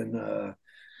camp in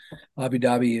Abu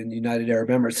Dhabi in the United Arab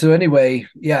Emirates. So anyway,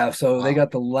 yeah, so they Wow.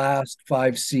 got the last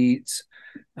five seats,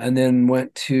 and then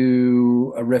went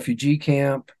to a refugee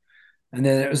camp, and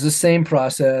then it was the same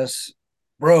process.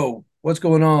 Bro, what's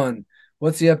going on?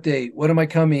 What's the update? What am I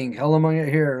coming? How long am I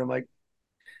here? I'm like,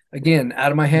 again,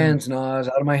 out of my Yeah. hands, Nas,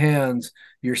 out of my hands.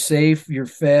 You're safe. You're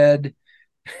fed.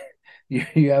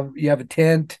 You have a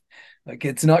tent. Like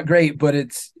it's not great, but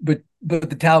the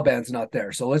Taliban's not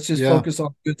there. So let's just Yeah. focus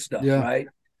on good stuff, Yeah. right?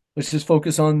 Let's just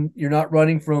focus on you're not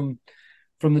running from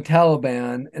the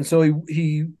Taliban. And so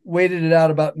he waited it out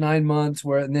about 9 months,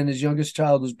 and then his youngest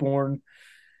child was born,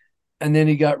 and then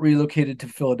he got relocated to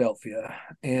Philadelphia,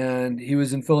 and he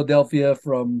was in Philadelphia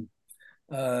from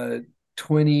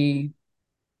 20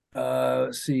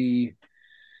 see,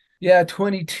 yeah,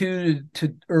 22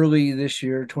 to early this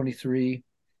year, 23.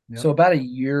 Yep. So about a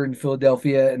year in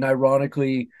Philadelphia, and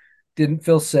ironically, didn't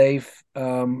feel safe.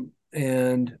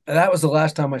 And that was the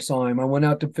last time I saw him. I went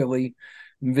out to Philly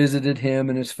and visited him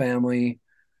and his family.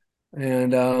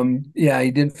 And yeah,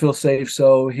 he didn't feel safe.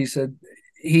 So he said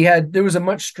there was a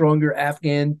much stronger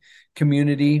Afghan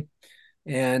community.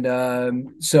 And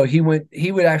so he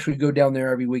would actually go down there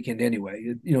every weekend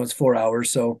anyway. It's 4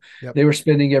 hours. So Yep. they were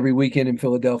spending every weekend in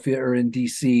Philadelphia or in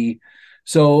DC.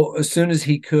 So as soon as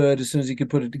he could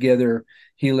put it together,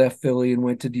 he left Philly and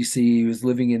went to DC. He was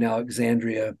living in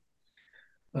Alexandria.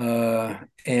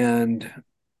 And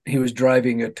he was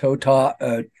driving a tow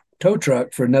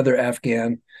truck for another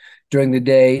Afghan during the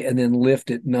day and then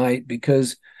Lyft at night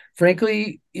because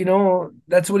frankly,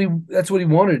 that's what he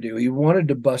wanted to do. He wanted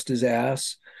to bust his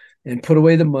ass and put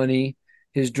away the money.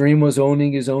 His dream was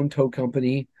owning his own tow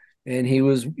company, and he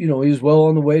was well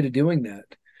on the way to doing that.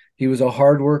 He was a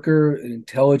hard worker,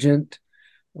 intelligent,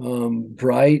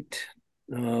 bright,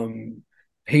 um,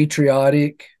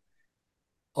 patriotic,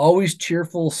 always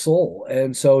cheerful soul.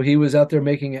 And so he was out there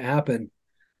making it happen.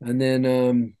 And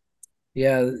then,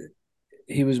 yeah,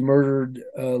 he was murdered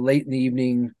late in the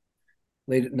evening,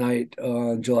 late at night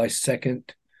on July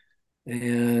 2nd.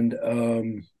 And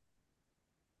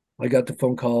I got the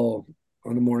phone call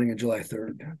on the morning of July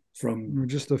 3rd from We're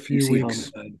just a few DC weeks.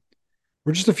 homicide.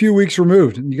 We're just a few weeks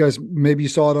removed, and you guys maybe you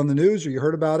saw it on the news or you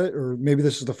heard about it, or maybe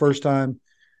this is the first time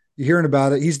you're hearing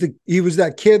about it. He was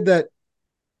that kid that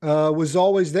was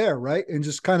always there, right, and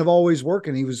just kind of always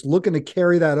working. He was looking to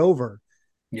carry that over,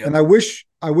 and Yep.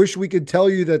 I wish we could tell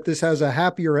you that this has a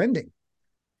happier ending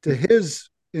to his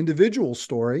individual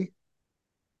story,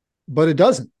 but it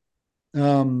doesn't.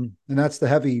 And that's the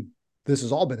heavy. This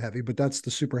has all been heavy, but that's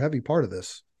the super heavy part of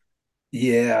this.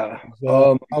 Yeah.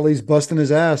 Ali's busting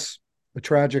his ass. A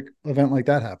tragic event like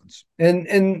that happens. And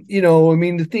I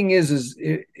mean, the thing is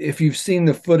if you've seen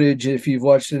the footage, if you've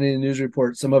watched any of the news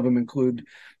reports, some of them include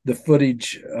the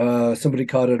footage. Somebody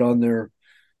caught it on their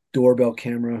doorbell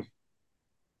camera.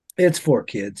 It's four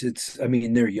kids. I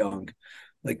mean, they're young,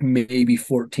 like maybe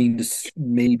 14 to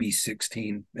maybe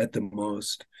 16 at the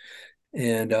most.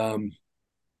 And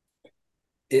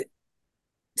it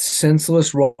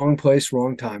senseless, wrong place,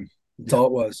 wrong time. That's Yeah. all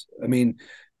it was. I mean,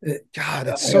 God,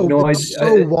 it's I have so no it's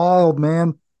idea. so wild,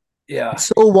 man. Yeah. It's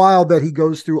so wild that he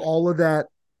goes through all of that.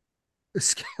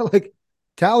 Like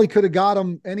Tally could have got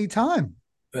him anytime.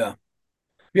 Yeah.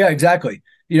 Yeah, exactly.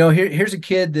 Here's a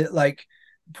kid that like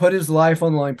put his life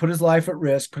on the line, put his life at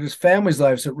risk, put his family's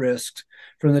lives at risk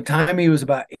from the time he was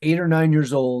about 8 or 9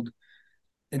 years old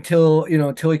until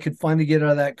he could finally get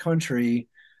out of that country,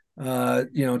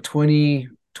 20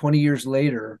 years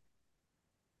later.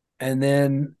 And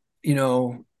then,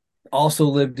 also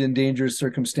lived in dangerous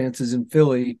circumstances in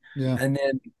Philly Yeah. and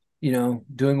then,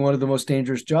 doing one of the most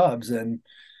dangerous jobs. And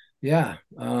yeah,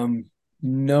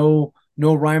 no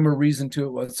rhyme or reason to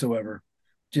it whatsoever.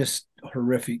 Just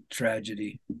horrific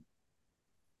tragedy.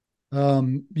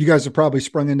 You guys have probably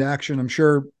sprung into action, I'm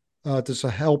sure, to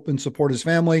help and support his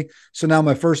family. So now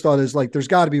my first thought is like, there's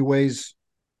got to be ways,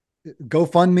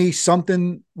 GoFundMe,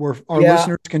 something where our Yeah,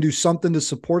 listeners can do something to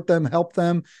support them, help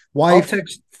them. I'll Wife,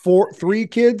 text three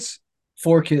kids,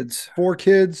 four kids. four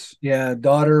kids. Yeah,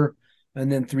 daughter,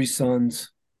 and then three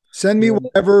sons. Send me They're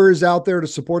whatever is out there to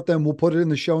support them. We'll put it in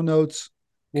the show notes.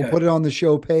 We'll okay. put it on the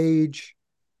show page.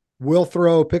 We'll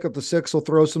pick up the six. We'll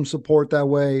throw some support that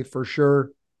way for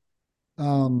sure.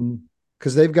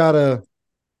 Because they've got to,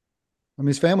 I mean,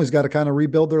 his family's got to kind of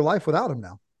rebuild their life without him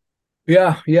now.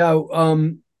 Yeah, yeah.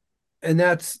 And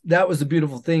that was the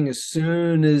beautiful thing. As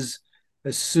soon as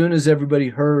everybody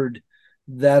heard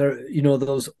that,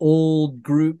 those old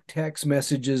group text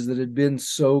messages that had been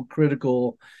so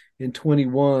critical in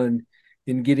 21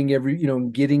 in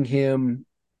getting him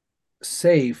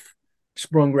safe,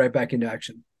 sprung right back into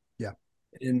action. Yeah.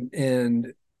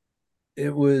 And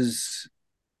it was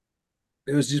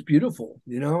it was just beautiful.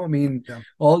 I mean, Yeah.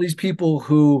 all these people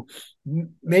who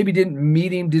maybe didn't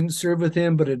meet him, didn't serve with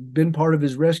him, but had been part of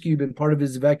his rescue, been part of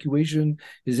his evacuation,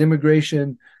 his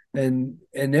immigration, and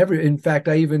in fact,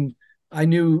 I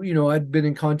knew, I'd been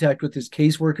in contact with his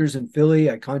caseworkers in Philly.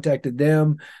 I contacted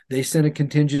them. They sent a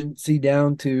contingency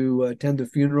down to attend the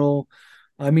funeral.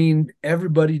 I mean,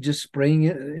 everybody just sprung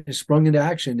into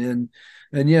action,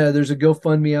 and yeah, there's a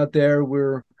GoFundMe out there.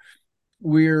 We're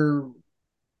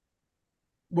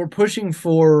we're pushing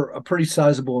for a pretty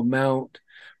sizable amount.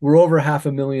 We're over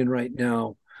 500,000 right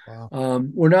now. Wow.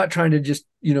 We're not trying to just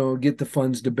get the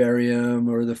funds to bury him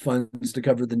or the funds to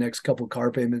cover the next couple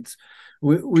car payments.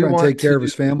 We Try and take want care to, of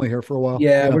his family here for a while.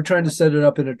 yeah, Yeah. we're trying to set it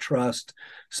up in a trust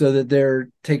so that they're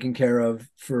taken care of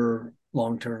for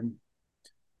long term.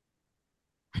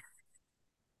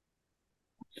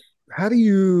 I'm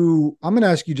going to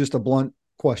ask you just a blunt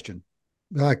question.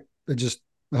 I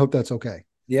hope that's okay.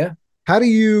 Yeah. How do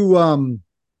you,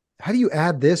 how do you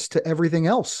add this to everything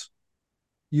else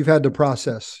you've had to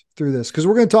process through this? Because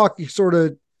we're going to talk sort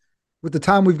of with the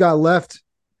time we've got left,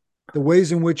 the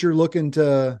ways in which you're looking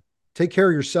to take care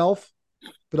of yourself,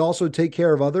 but also take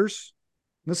care of others.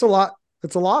 That's a lot.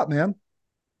 That's a lot, man.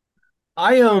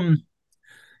 I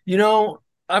you know,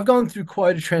 I've gone through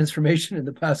quite a transformation in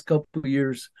the past couple of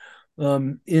years,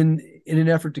 in an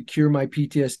effort to cure my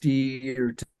PTSD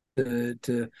or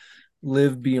to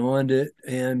live beyond it.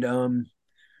 And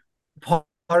part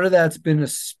of that's been a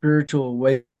spiritual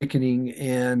awakening.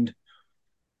 And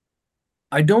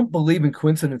I don't believe in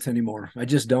coincidence anymore. I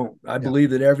just don't. I Yeah.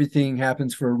 believe that everything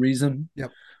happens for a reason.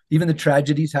 Yep. Even the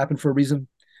tragedies happen for a reason.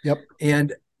 Yep.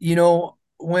 And,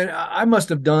 when I must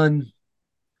have done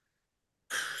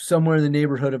somewhere in the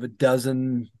neighborhood of a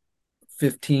dozen,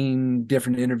 15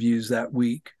 different interviews that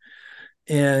week.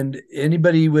 And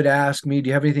anybody would ask me, do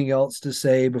you have anything else to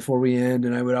say before we end?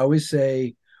 And I would always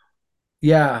say,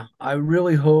 yeah, I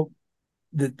really hope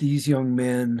that these young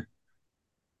men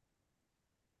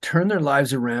turn their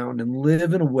lives around and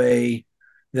live in a way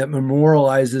that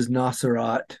memorializes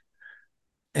Nasrat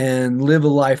and live a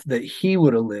life that he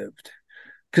would have lived.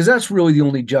 Because that's really the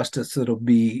only justice that'll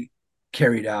be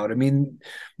carried out. I mean,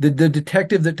 the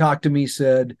detective that talked to me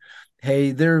said,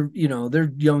 hey, they're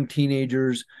young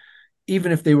teenagers.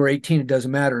 Even if they were 18, it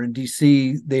doesn't matter. In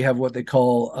DC, they have what they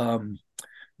call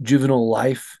juvenile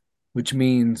life, which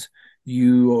means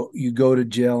you go to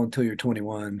jail until you're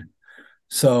 21.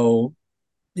 So,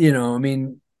 I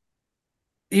mean,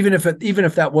 even if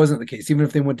that wasn't the case, even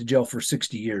if they went to jail for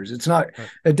 60 years, Right.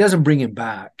 it doesn't bring him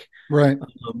back. Right.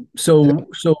 Yeah. So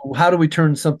how do we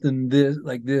turn something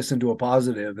this into a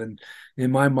positive? And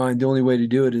in my mind, the only way to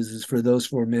do it is for those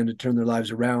four men to turn their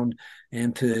lives around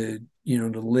and to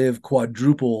live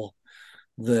quadruple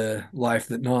the life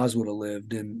that Nas would have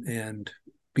lived, and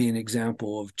be an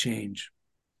example of change.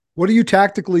 What are you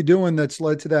tactically doing that's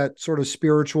led to that sort of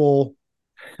spiritual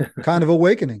kind of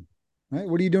awakening? Right.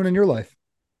 What are you doing in your life?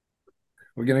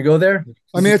 We're gonna go there.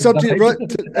 I mean, it's up to you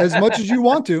as much as you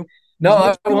want to. No, As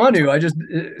much I as you want to. to. I just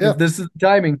Yeah. if this is the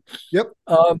timing. Yep.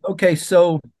 Okay,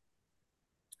 so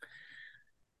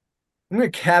I'm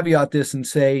going to caveat this and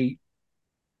say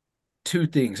two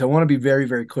things. I want to be very,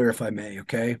 very clear, if I may.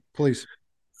 Okay. Please.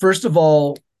 First of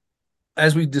all,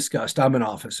 as we discussed, I'm an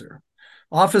officer.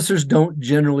 Officers don't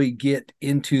generally get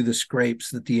into the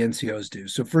scrapes that the NCOs do.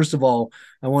 So, first of all,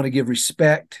 I want to give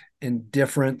respect and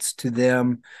deference to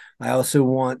them. I also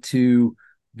want to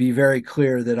be very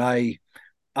clear that I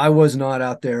was not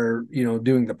out there,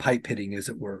 doing the pipe hitting, as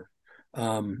it were.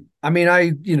 I mean,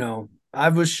 I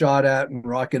was shot at and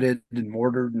rocketed and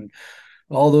mortared and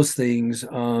all those things.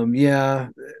 Yeah,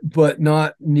 but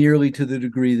not nearly to the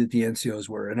degree that the NCOs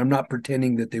were. And I'm not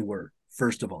pretending that they were,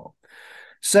 first of all.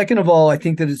 Second of all, I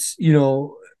think that it's,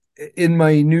 in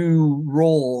my new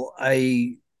role,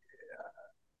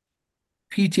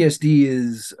 PTSD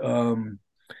is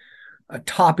a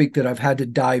topic that I've had to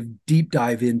deep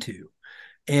dive into.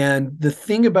 And the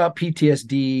thing about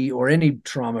PTSD, or any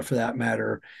trauma for that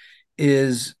matter,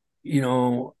 is,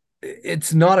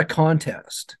 it's not a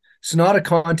contest. It's not a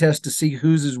contest to see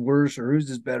whose is worse or whose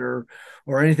is better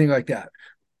or anything like that.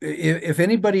 If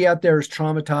anybody out there is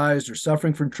traumatized or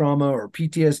suffering from trauma or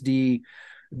PTSD,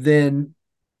 then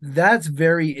that's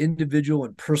very individual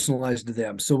and personalized to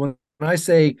them. So when I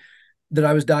say that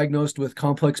I was diagnosed with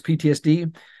complex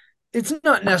PTSD, it's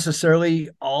not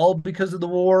necessarily all because of the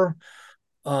war.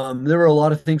 There were a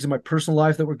lot of things in my personal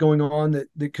life that were going on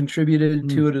that contributed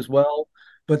to it as well,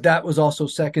 but that was also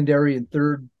secondary and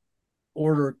third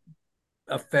order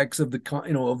effects of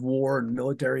of war and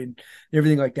military and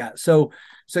everything like that. So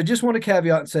I just want to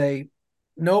caveat and say,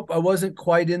 nope, I wasn't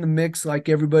quite in the mix like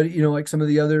everybody, like some of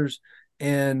the others.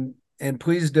 And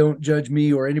please don't judge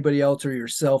me or anybody else or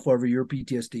yourself over your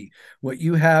PTSD. What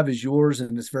you have is yours,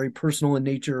 and it's very personal in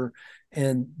nature.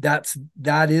 And that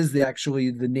is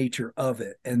actually the nature of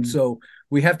it. And so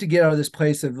we have to get out of this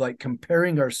place of like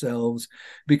comparing ourselves,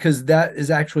 because that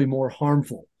is actually more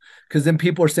harmful. Because then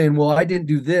people are saying, well, I didn't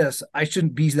do this, I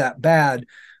shouldn't be that bad.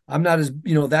 I'm not as,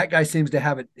 that guy seems to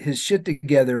have his shit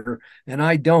together and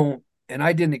I don't, and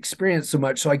I didn't experience so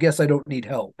much, so I guess I don't need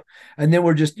help. And then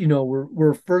we're just,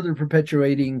 we're further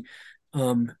perpetuating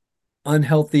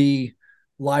unhealthy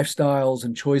lifestyles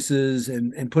and choices,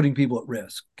 and putting people at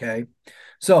risk. Okay.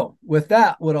 So with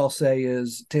that, what I'll say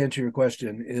is, to answer your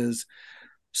question, is,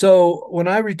 so when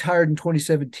I retired in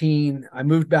 2017, I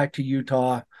moved back to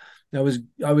Utah. I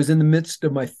was in the midst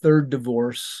of my third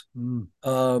divorce.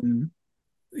 I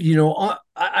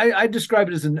describe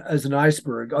it as an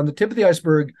iceberg. On the tip of the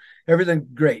iceberg, everything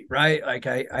great, right? Like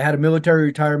I had a military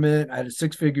retirement, I had a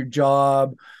 6-figure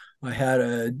job, I had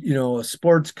a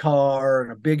sports car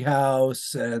and a big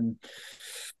house. And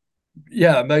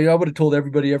yeah, I would have told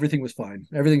everybody everything was fine.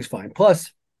 Everything's fine.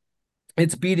 Plus,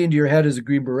 it's beat into your head as a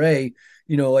Green Beret,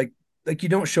 like you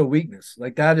don't show weakness.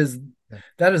 Like Yeah.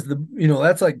 that is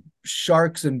that's like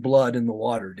sharks and blood in the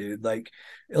water, dude. Like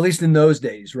at least in those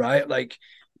days, right? Like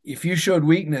if you showed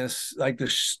weakness, like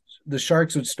the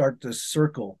sharks would start to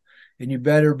circle, and you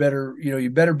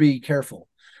better be careful.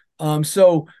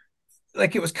 So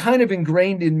like it was kind of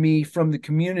ingrained in me from the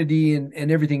community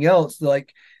and everything else,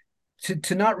 like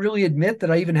to not really admit that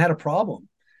I even had a problem.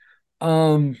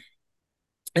 Um,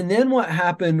 and then what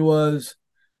happened was,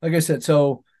 like I said,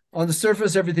 so on the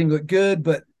surface, everything looked good.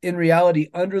 But in reality,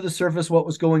 under the surface, what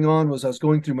was going on was I was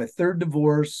going through my third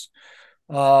divorce.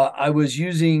 I was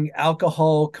using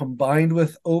alcohol combined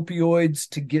with opioids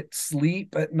to get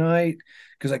sleep at night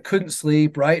because I couldn't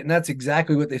sleep, right? And that's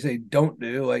exactly what they say don't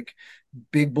do. Like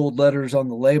big bold letters on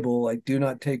the label, like do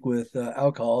not take with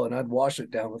alcohol. And I'd wash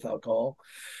it down with alcohol.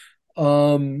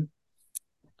 Um,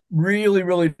 Really,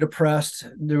 really depressed.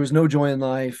 There was no joy in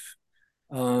life,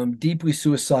 deeply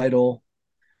suicidal.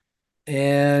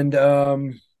 And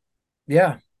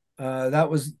yeah, that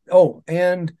was, oh,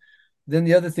 and then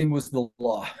the other thing was the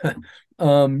law.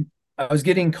 um, I was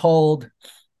getting called,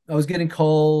 I was getting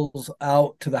calls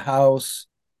out to the house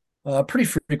pretty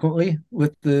frequently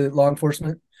with the law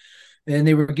enforcement, and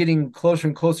they were getting closer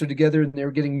and closer together, and they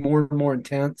were getting more and more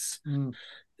intense. Mm.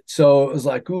 So it was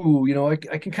like, ooh,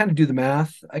 I can kind of do the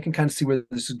math. I can kind of see where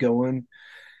this is going.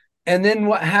 And then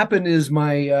what happened is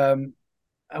I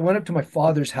went up to my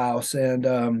father's house and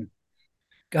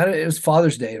it was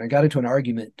Father's Day, and I got into an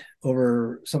argument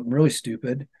over something really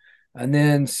stupid. And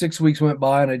then 6 weeks went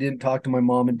by, and I didn't talk to my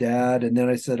mom and dad. And then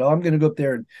I said, "Oh, I'm going to go up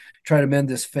there and try to mend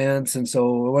this fence." And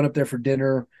so I went up there for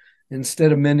dinner.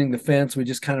 Instead of mending the fence, we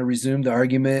just kind of resumed the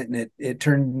argument, and it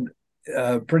turned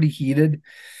pretty heated.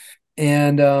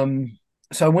 And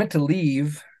so I went to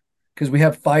leave because we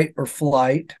have fight or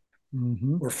flight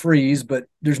Mm-hmm. or freeze, but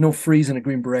there's no freeze in a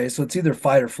Green Beret, so it's either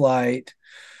fight or flight.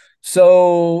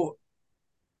 So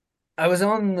I was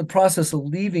on the process of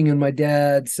leaving, and my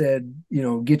dad said,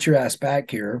 get your ass back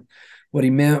here. What he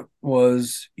meant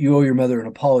was, you owe your mother an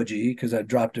apology because I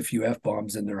dropped a few F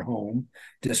bombs in their home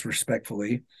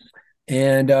disrespectfully.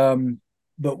 And,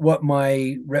 but what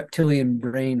my reptilian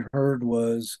brain heard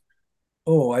was,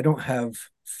 oh, I don't have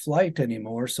flight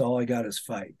anymore. So all I got is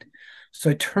fight. So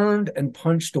I turned and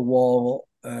punched a hole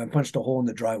in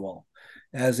the drywall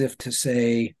as if to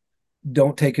say,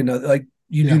 don't take another, like,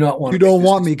 you do Yeah. not want You to make don't this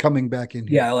want me mistake. coming back in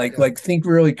here. Yeah, like Yeah. think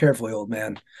really carefully, old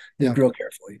man. Yeah. Think real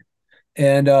carefully.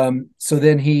 And so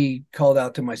then he called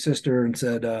out to my sister and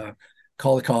said,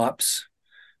 call the cops.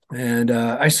 And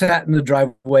I sat in the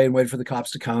driveway and waited for the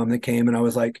cops to come. They came, and I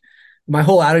was like, my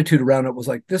whole attitude around it was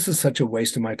like, this is such a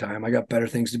waste of my time. I got better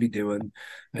things to be doing,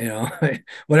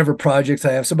 whatever projects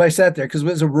I have. So I sat there because it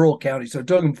was a rural county. So it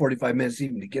took him 45 minutes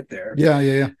even to get there. Yeah.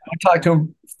 Yeah. Yeah. I talked to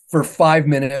him for 5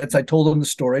 minutes. I told him the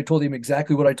story. I told him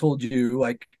exactly what I told you.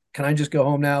 Like, can I just go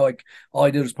home now? Like, all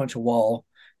I did was punch a wall,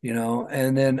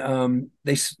 And then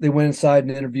they went inside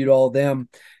and interviewed all of them,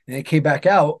 and they came back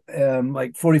out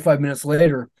like 45 minutes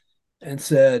later and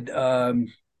said, "I'm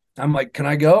like, can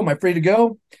I go? Am I free to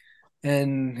go?"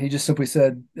 And he just simply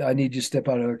said, "I need you to step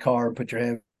out of the car and put your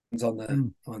hands on the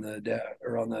Mm.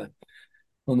 or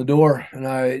on the door." And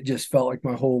I just felt like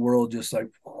my whole world just like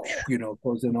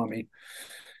closed in on me.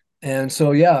 And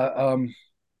so yeah,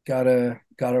 got a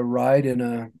ride in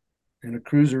a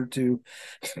cruiser to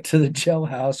to the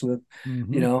jailhouse with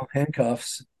Mm-hmm.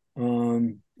 handcuffs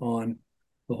on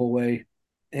the whole way.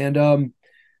 And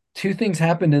two things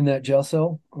happened in that jail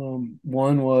cell.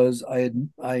 One was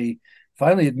I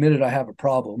finally admitted I have a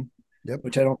problem, Yep.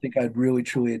 which I don't think I'd really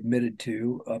truly admitted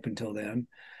to up until then.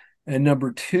 And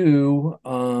number two,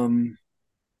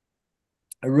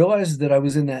 I realized that I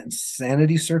was in that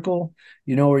insanity circle,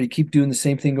 where you keep doing the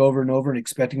same thing over and over and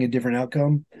expecting a different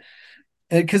outcome.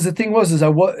 And because the thing was,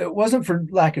 it wasn't for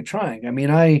lack of trying. I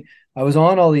mean, I was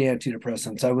on all the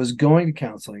antidepressants. I was going to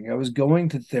counseling. I was going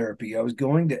to therapy. I was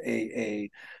going to AA.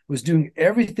 Was doing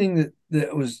everything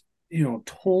that was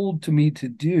told to me to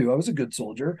do. I was a good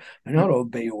soldier. I know how Yep. to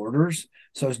obey orders,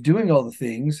 so I was doing all the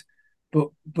things.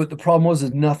 But the problem was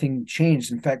that nothing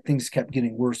changed. In fact, things kept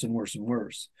getting worse and worse and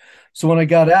worse. So when I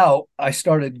got out, I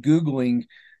started Googling,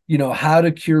 how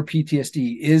to cure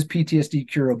PTSD. Is PTSD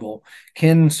curable?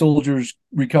 Can soldiers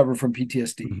recover from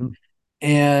PTSD? Mm-hmm.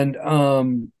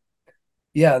 And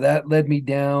yeah, that led me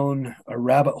down a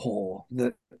rabbit hole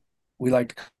that we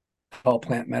like to call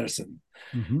plant medicine.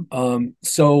 Mm-hmm.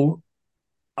 So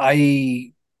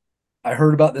I I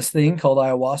heard about this thing called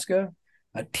ayahuasca,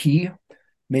 a tea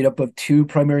made up of two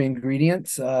primary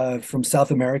ingredients from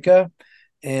South America.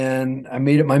 And I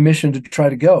made it my mission to try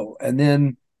to go. And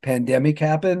then pandemic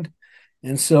happened.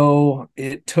 And so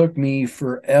it took me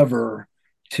forever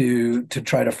to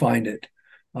try to find it.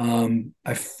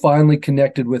 I finally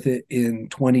connected with it in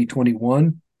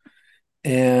 2021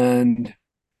 and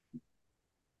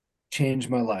changed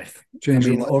my life. Change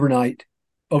your life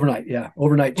Overnight, yeah,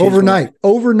 overnight changed my life.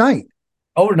 overnight.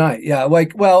 Overnight, yeah.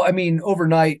 Like, well, I mean,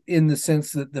 overnight in the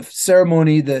sense that the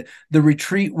ceremony, the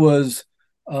retreat was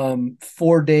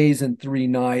 4 days and 3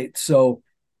 nights, so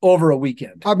over a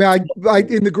weekend. I mean, I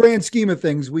in the grand scheme of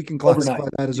things, we can classify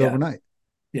Overnight, that as yeah, overnight.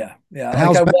 yeah. Like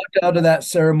How's I walked out of that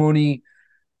ceremony,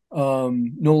 no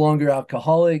longer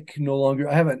alcoholic,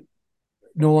 I haven't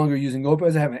no longer using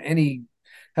opioids. Haven't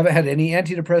had any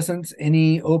antidepressants,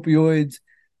 any opioids,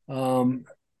 um,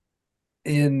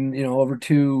 in over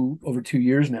 2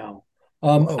 years now.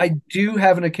 whoa? I do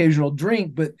have an occasional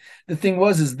drink, but the thing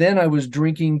is then I was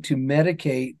drinking to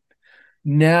medicate.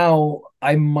 Now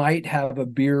I might have a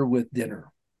beer with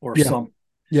dinner or Yeah, something,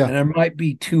 yeah. and I might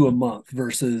be two a month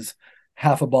versus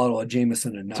half a bottle of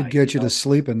Jameson a To night. get you to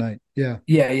sleep at night. Yeah,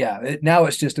 Yeah. Now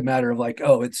it's just a matter of like,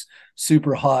 oh, it's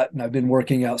super hot and I've been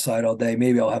working outside all day.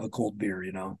 Maybe I'll have a cold beer.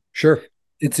 sure.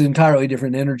 It's entirely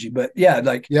different energy. But yeah,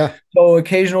 like, Yeah, so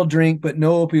occasional drink, but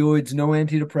no opioids, no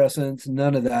antidepressants,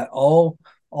 none of that. All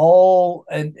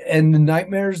and the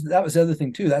nightmares. That was the other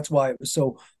thing too. That's why it was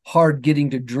so hard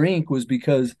getting to drink, was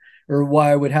because, or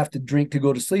why I would have to drink to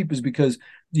go to sleep, is because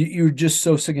you're just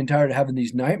so sick and tired of having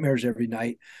these nightmares every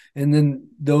night. And then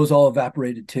those all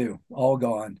evaporated too, all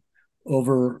gone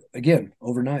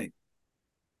overnight.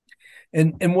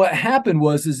 And what happened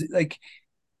is like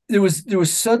there was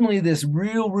suddenly this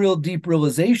real deep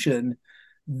realization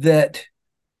that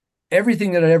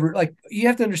everything that I ever, like, you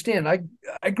have to understand,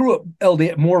 I grew up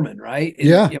LDS Mormon, right, in,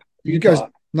 yeah. You guys Utah,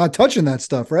 not touching that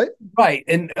stuff, right? right,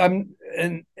 I'm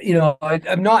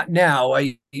not now.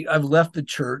 I've left the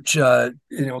church,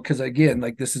 because again,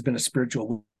 like, this has been a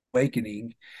spiritual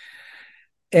awakening,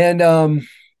 and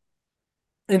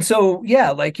so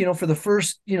yeah, like, for the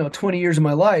first 20 years of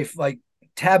my life, like,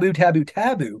 taboo, taboo,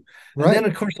 taboo. And then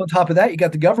Right. of course on top of that, you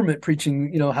got the government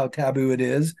preaching, how taboo it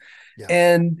is. Yeah.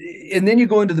 And then you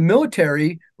go into the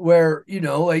military where,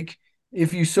 like,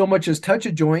 if you so much as touch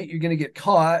a joint, you're going to get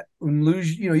caught and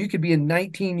lose. You could be in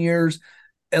 19 years,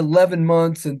 11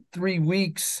 months, and 3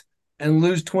 weeks, and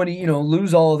lose 20,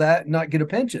 lose all of that and not get a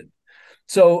pension.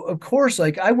 So of course,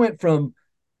 like, I went from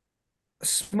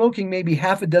smoking maybe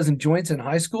half a dozen joints in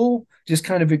high school, just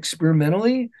kind of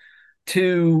experimentally,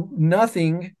 to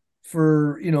nothing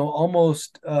for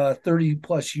almost 30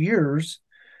 plus years,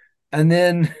 and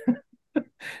then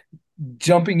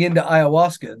jumping into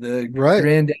ayahuasca, the Right.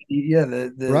 granddaddy, yeah,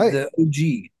 the the Right. the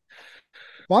OG.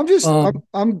 Well, I'm just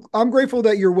Um, I'm grateful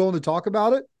that you're willing to talk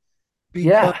about it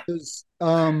yeah. because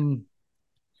I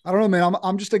don't know, man.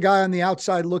 I'm just a guy on the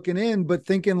outside looking in, but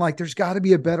thinking like there's got to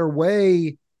be a better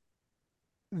way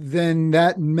than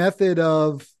that method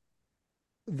of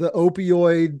the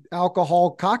opioid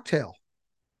alcohol cocktail.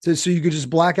 So you could just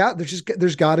black out.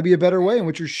 There's got to be a better way. And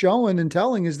what you're showing and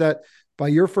telling is that by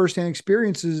your firsthand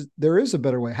experiences, there is a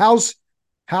better way. How's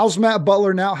Matt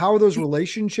Butler now? How are those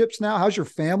relationships now? How's your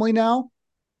family now?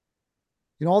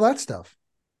 All that stuff.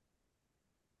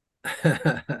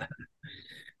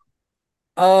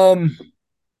 um,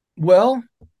 well,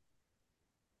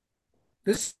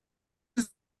 this is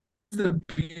the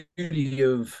beauty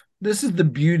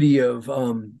of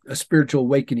a spiritual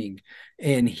awakening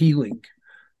and healing.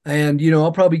 And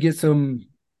I'll probably get some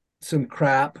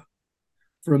crap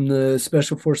from the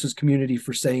special forces community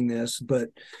for saying this, but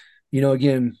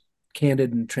again,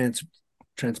 candid and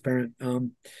transparent.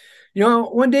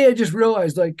 One day I just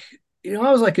realized, like, I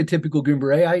was like a typical Green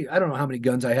Beret. I don't know how many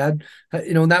guns I had,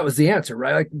 and that was the answer,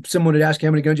 right? Like, someone would ask you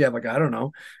how many guns you have, like, I don't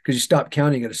know, because you stop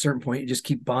counting at a certain point. You just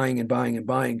keep buying and buying and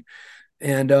buying,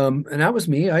 and that was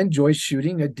me. I enjoy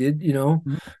shooting. I did, Mhm.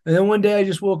 and then one day I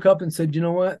just woke up and said, you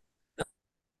know what?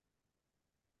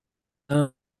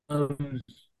 Um,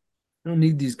 I don't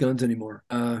need these guns anymore.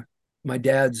 My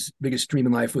dad's biggest dream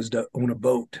in life was to own a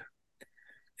boat,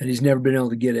 and he's never been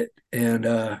able to get it. And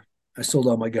I sold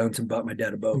all my guns and bought my dad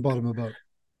a And boat. bought him a boat.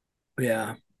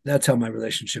 Yeah, that's how my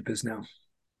relationship is now.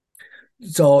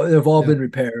 So they've all Yeah. been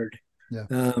repaired. Yeah.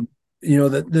 Um,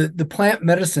 the plant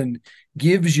medicine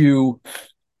gives you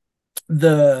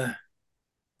the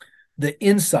the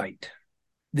insight,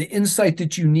 the insight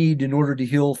that you need in order to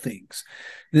heal things.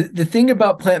 The thing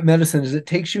about plant medicine is it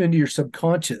takes you into your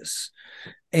subconscious,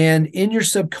 and in your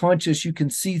subconscious you can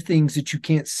see things that you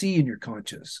can't see in your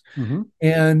conscious. Mm-hmm.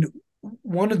 And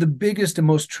one of the biggest and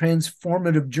most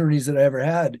transformative journeys that I ever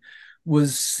had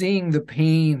was seeing the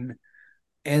pain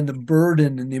and the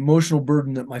burden and the emotional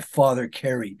burden that my father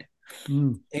carried,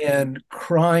 Mm. and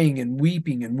crying and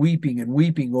weeping and weeping and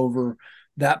weeping over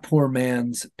that poor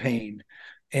man's pain,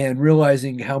 and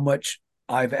realizing how much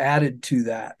I've added to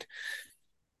that.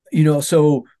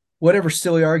 So whatever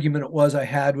silly argument it was I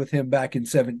had with him back in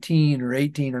 17 or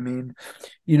 18, I mean,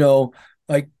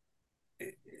 like,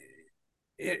 it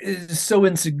is so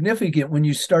insignificant when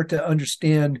you start to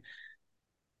understand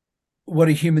what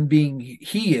a human being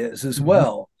he is as Mm-hmm.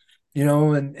 well,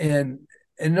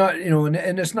 and not,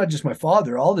 and it's not just my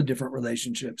father, all the different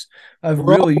relationships I've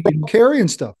really, We're all carrying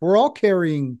stuff. We're all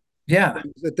carrying yeah.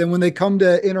 things that then when they come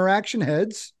to interaction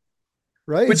heads,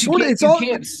 right? But It's sort of, it's you all,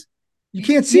 can't, you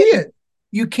can't see yeah, it.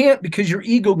 you can't, because your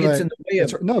ego gets Right. in the way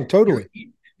That's of right. it. No, Your totally.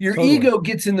 your Totally. ego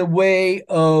gets in the way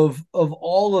of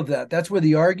all of that. That's where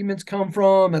the arguments come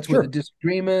from. That's where the Sure.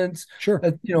 disagreements, Sure.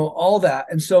 all that.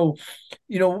 And so,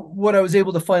 what I was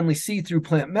able to finally see through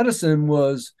plant medicine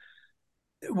is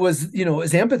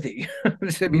empathy. I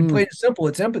mean, plain Mm. and simple,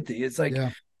 it's empathy. It's like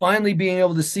Yeah. finally being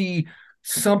able to see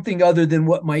something other than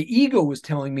what my ego was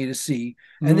telling me to see,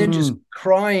 and then just Mm.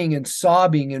 crying and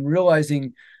sobbing and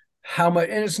realizing how much.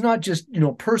 And it's not just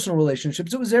personal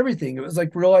relationships, it was everything. It was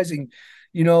like realizing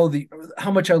the how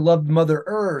much I loved Mother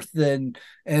Earth, and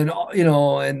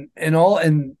all.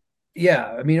 And yeah,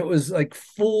 I mean, it was like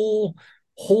full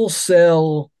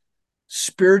wholesale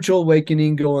spiritual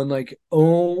awakening, going like,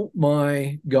 oh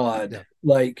my God, Yeah.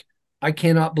 like, I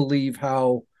cannot believe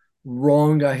how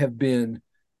wrong I have been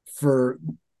for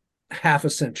half a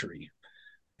century.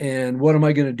 And what am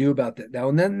I going to do about that now?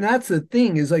 And then that's the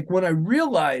thing, is like, when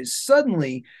I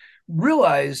suddenly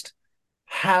realized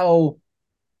how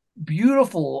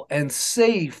beautiful and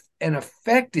safe and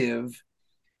effective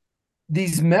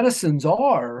these medicines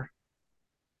are,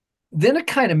 then it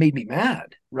kind of made me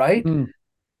mad, right? Mm.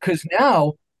 Because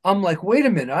now I'm like, wait a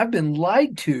minute, I've been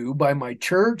lied to by my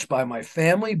church, by my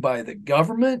family, by the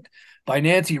government, by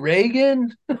Nancy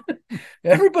Reagan.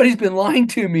 Everybody's been lying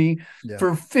to me Yeah.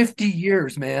 for 50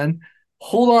 years, man.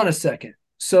 Hold on a second.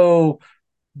 So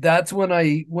that's when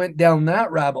I went down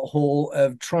that rabbit hole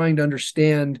of trying to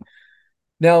understand.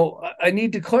 Now, I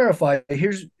need to clarify.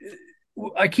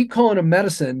 I keep calling them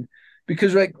medicine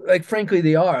because, like frankly,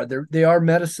 they are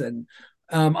medicine.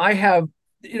 I have,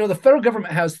 the federal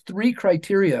government has three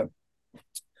criteria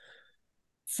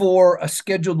for a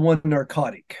Scheduled One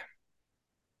narcotic.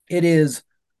 It is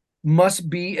must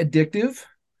be addictive,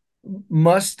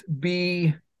 must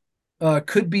be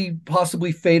could be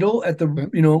possibly fatal at the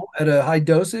Okay. at a high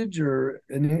dosage,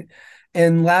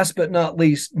 and last but not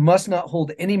least, must not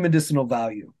hold any medicinal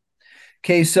value.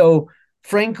 Okay, so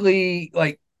frankly,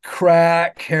 like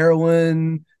crack,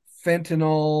 heroin,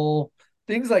 fentanyl,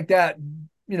 things like that,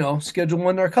 Schedule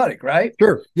One narcotic, right?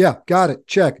 Sure. Yeah. Got it.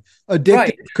 Check. Addictive,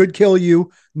 Right. could kill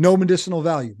you. No medicinal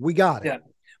value. We got it. Yeah.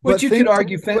 Which But you could think,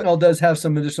 argue but fentanyl does have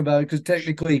some medicinal value, because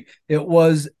technically it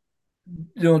was,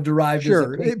 derived as a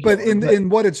sure. But painkiller. in But in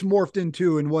what it's morphed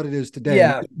into and what it is today,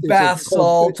 yeah, it's a bath cold.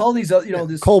 salts, all these, Yeah,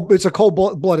 this cold. It's a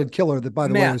cold-blooded killer that, by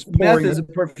the way, meth. is Meth pouring is a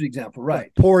perfect example, right?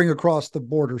 pouring across the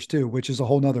borders too, which is a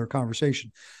whole nother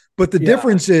conversation. But the Yeah.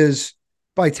 difference is,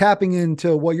 by tapping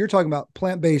into what you're talking about,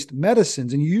 plant-based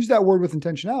medicines, and you use that word with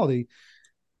intentionality,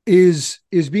 is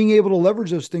being able to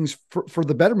leverage those things for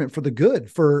the betterment, for the good,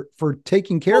 for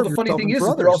taking care Well, of the funny yourself thing and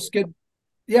for is they're all others. scheduled.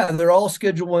 Yeah, they're all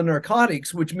Schedule One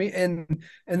narcotics, which mean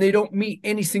and they don't meet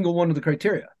any single one of the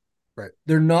criteria. Right.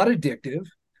 They're not addictive.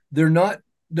 They're not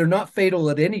they're not fatal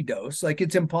at any dose. Like,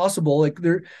 it's impossible. Like,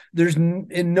 there's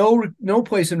in no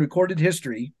place in recorded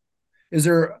history is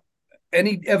there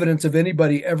any evidence of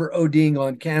anybody ever ODing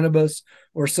on cannabis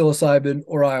or psilocybin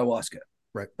or ayahuasca.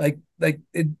 Right.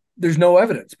 There's no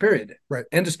evidence. Period. Right.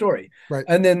 End of story. Right.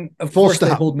 And then of Full course they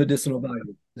stop. hold medicinal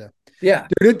value. Yeah. Yeah,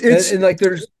 Dude, and like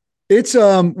there's it's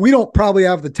we don't probably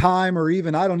have the time, or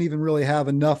even I don't even really have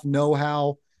enough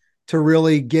know-how to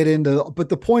really get into, but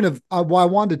the point of why I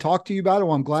wanted to talk to you about it,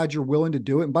 well, I'm glad you're willing to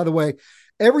do it. And by the way,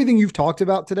 everything you've talked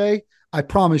about today, I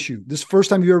promise you, this is the first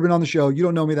time you've ever been on the show. You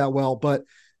don't know me that well, but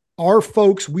our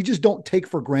folks, we just don't take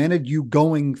for granted you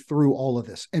going through all of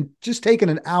this and just taking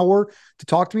an hour to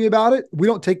talk to me about it. We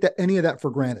don't take any of that for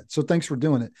granted. So thanks for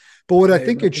doing it. But what I hey,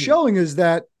 think it's showing is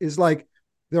like,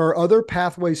 there are other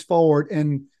pathways forward.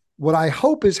 And what I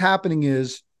hope is happening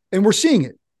is, and we're seeing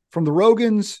it from the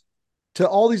Rogans to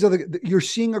all these other, you're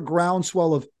seeing a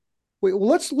groundswell of, wait, well,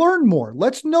 let's learn more.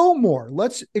 Let's know more.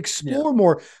 Let's yeah, explore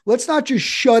more. Let's not just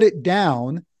shut it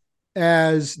down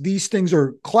as these things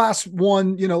are class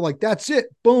one, like that's it.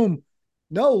 Boom.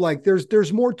 No, like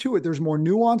there's more to it. There's more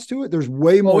nuance to it. There's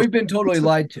way Well, more. we've been totally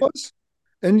lied to.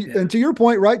 And to your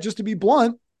point, right? Just to be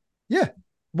blunt, yeah,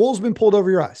 wool's been pulled over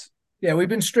your eyes. Yeah, we've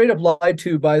been straight up lied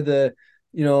to by the,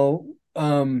 you know,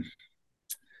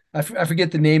 I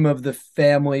forget the name of the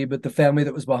family, but the family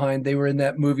that was behind, they were in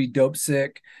that movie Dope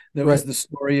Sick. That Right. was the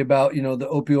story about, the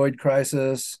opioid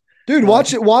crisis. Dude,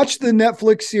 watch it. Watch the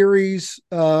Netflix series.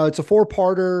 It's a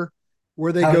 4-parter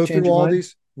where they How to go Change through Your all Mind.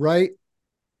 these, right?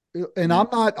 And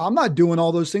I'm not doing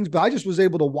all those things, but I just was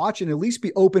able to watch and at least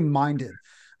be open-minded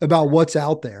about what's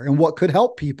out there and what could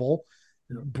help people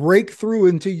break through.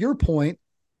 And to your point,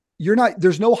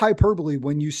 there's no hyperbole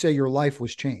when you say your life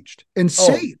was changed and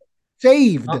saved.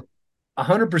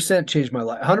 100% changed my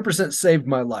life. 100% saved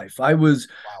my life. I was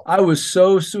Wow.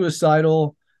 so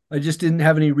suicidal. I just didn't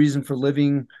have any reason for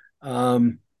living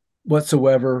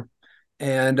whatsoever,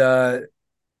 and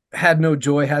had no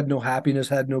joy, had no happiness,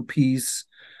 had no peace.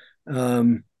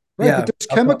 Right. But Yeah, there's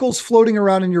chemicals floating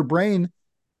around in your brain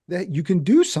that you can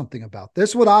do something about.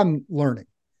 That's what I'm learning.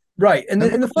 right. And the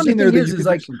Chemicals funny in there thing that you is can do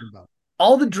like something about.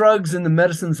 all the drugs and the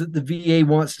medicines that the VA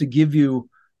wants to give you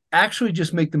actually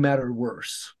just make the matter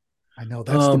worse. I know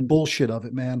that's the bullshit of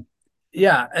it, man.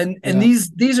 Yeah, and Yeah.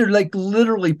 these are like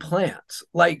literally plants.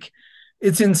 Like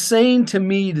it's insane to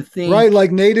me to Right. think,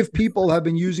 Like native people have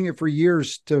been using it for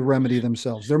years to remedy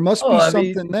themselves. There must oh, be I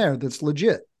mean, something there that's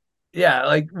legit. yeah,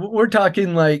 like we're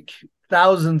talking like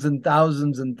thousands and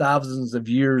thousands and thousands of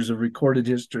years of recorded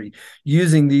history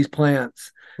using these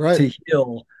plants Right. to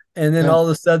heal. And then Yeah. all of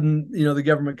a sudden, the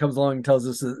government comes along and tells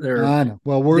us that they're I know.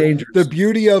 Well, the dangerous.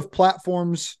 beauty of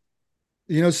platforms,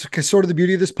 it's sort of the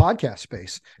beauty of this podcast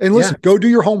space. And Yeah. listen, go do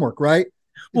your homework, right?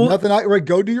 Well, Right.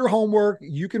 Go do your homework.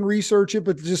 You can research it,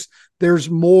 but just there's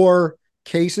more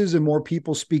cases and more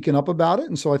people speaking up about it.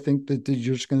 And so I think that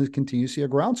you're just going to continue to see a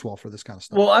groundswell for this kind of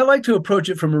stuff. well, I like to approach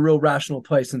it from a real rational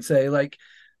place and say, like,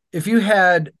 if you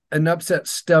had an upset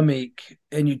stomach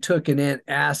and you took an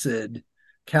antacid,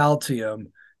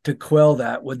 calcium to quell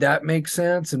that, would that make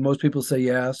sense? And most people say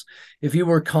yes. If you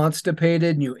were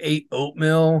constipated and you ate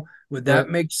oatmeal, would Right. that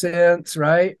make sense?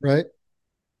 Right. Right.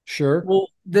 Sure. Well,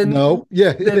 then, No.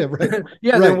 Yeah. Yeah. then, Right.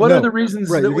 yeah. Then Right. what are No. the reasons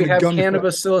Right. that You're we going to have gum yourself.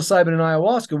 cannabis, psilocybin, and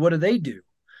ayahuasca? What do they do?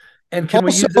 And can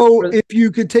we use it Also, for? if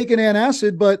you could take an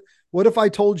antacid, but what if I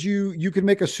told you you could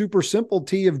make a super simple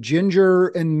tea of ginger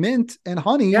and mint and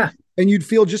honey, Yeah, and you'd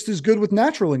feel just as good with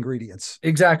natural ingredients?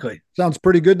 exactly. Sounds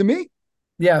pretty good to me.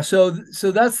 Yeah, so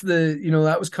that's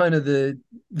that was kind of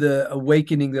the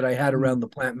awakening that I had around the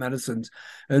plant medicines,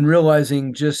 and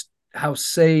realizing just how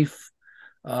safe,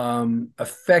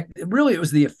 really it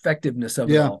was the effectiveness of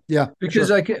it Yeah. all. Yeah. Because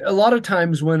Sure. like a lot of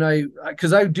times when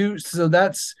because I do,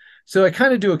 so I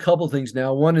kind of do a couple things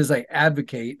now. One is I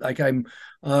advocate, like I'm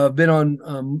been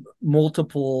on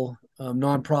multiple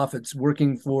nonprofits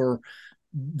working for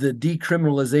the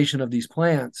decriminalization of these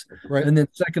plants. Right. And then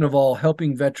second of all,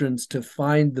 helping veterans to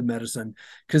find the medicine,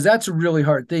 because that's a really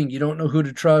hard thing. You don't know who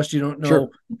to trust, you don't Sure. know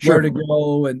where Sure. to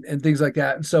go, and things like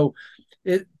that. And so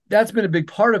that's been a big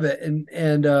part of it.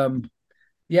 And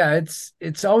yeah,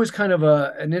 it's always kind of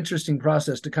an interesting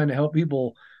process to kind of help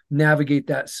people navigate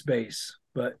that space.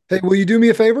 But Hey, will you do me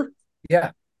a favor?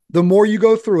 yeah. The more you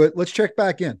go through it, let's check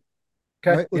back in.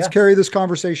 Okay. Right. Let's Yeah. carry this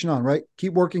conversation on. Right.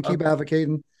 Keep working, keep Okay.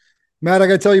 advocating. Matt, I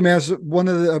got to tell you, man,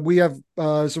 we have,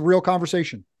 it's a real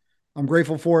conversation. I'm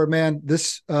grateful for it, man.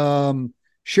 This,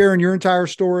 sharing your entire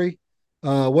story,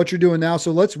 what you're doing now.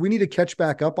 So we need to catch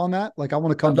back up on that. Like I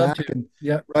want to come I'd love back to. and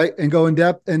Yeah. right. And go in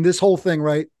depth. And this whole thing,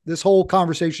 right. This whole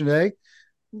conversation today,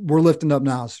 we're lifting up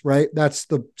Nas, right? That's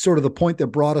the sort of the point that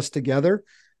brought us together.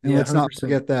 And Yeah. let's not 100%.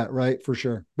 forget that, right? For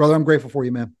sure. Brother, I'm grateful for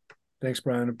you, man. Thanks,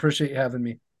 Brian. Appreciate you having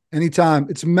me. Anytime.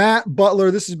 It's Matt Butler.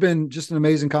 This has been just an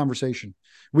amazing conversation.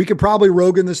 We could probably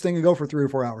Rogan this thing and go for 3 or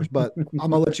 4 hours, but I'm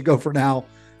going to let you go for now.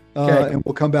 Okay. And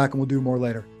we'll come back and we'll do more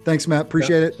later. Thanks, Matt.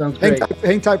 Appreciate it. Sounds great.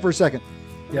 Hang tight for a second.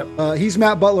 Yep. He's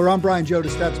Matt Butler. I'm Brian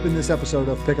Jodis. That's been this episode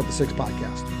of Pick Up the Six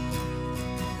podcast.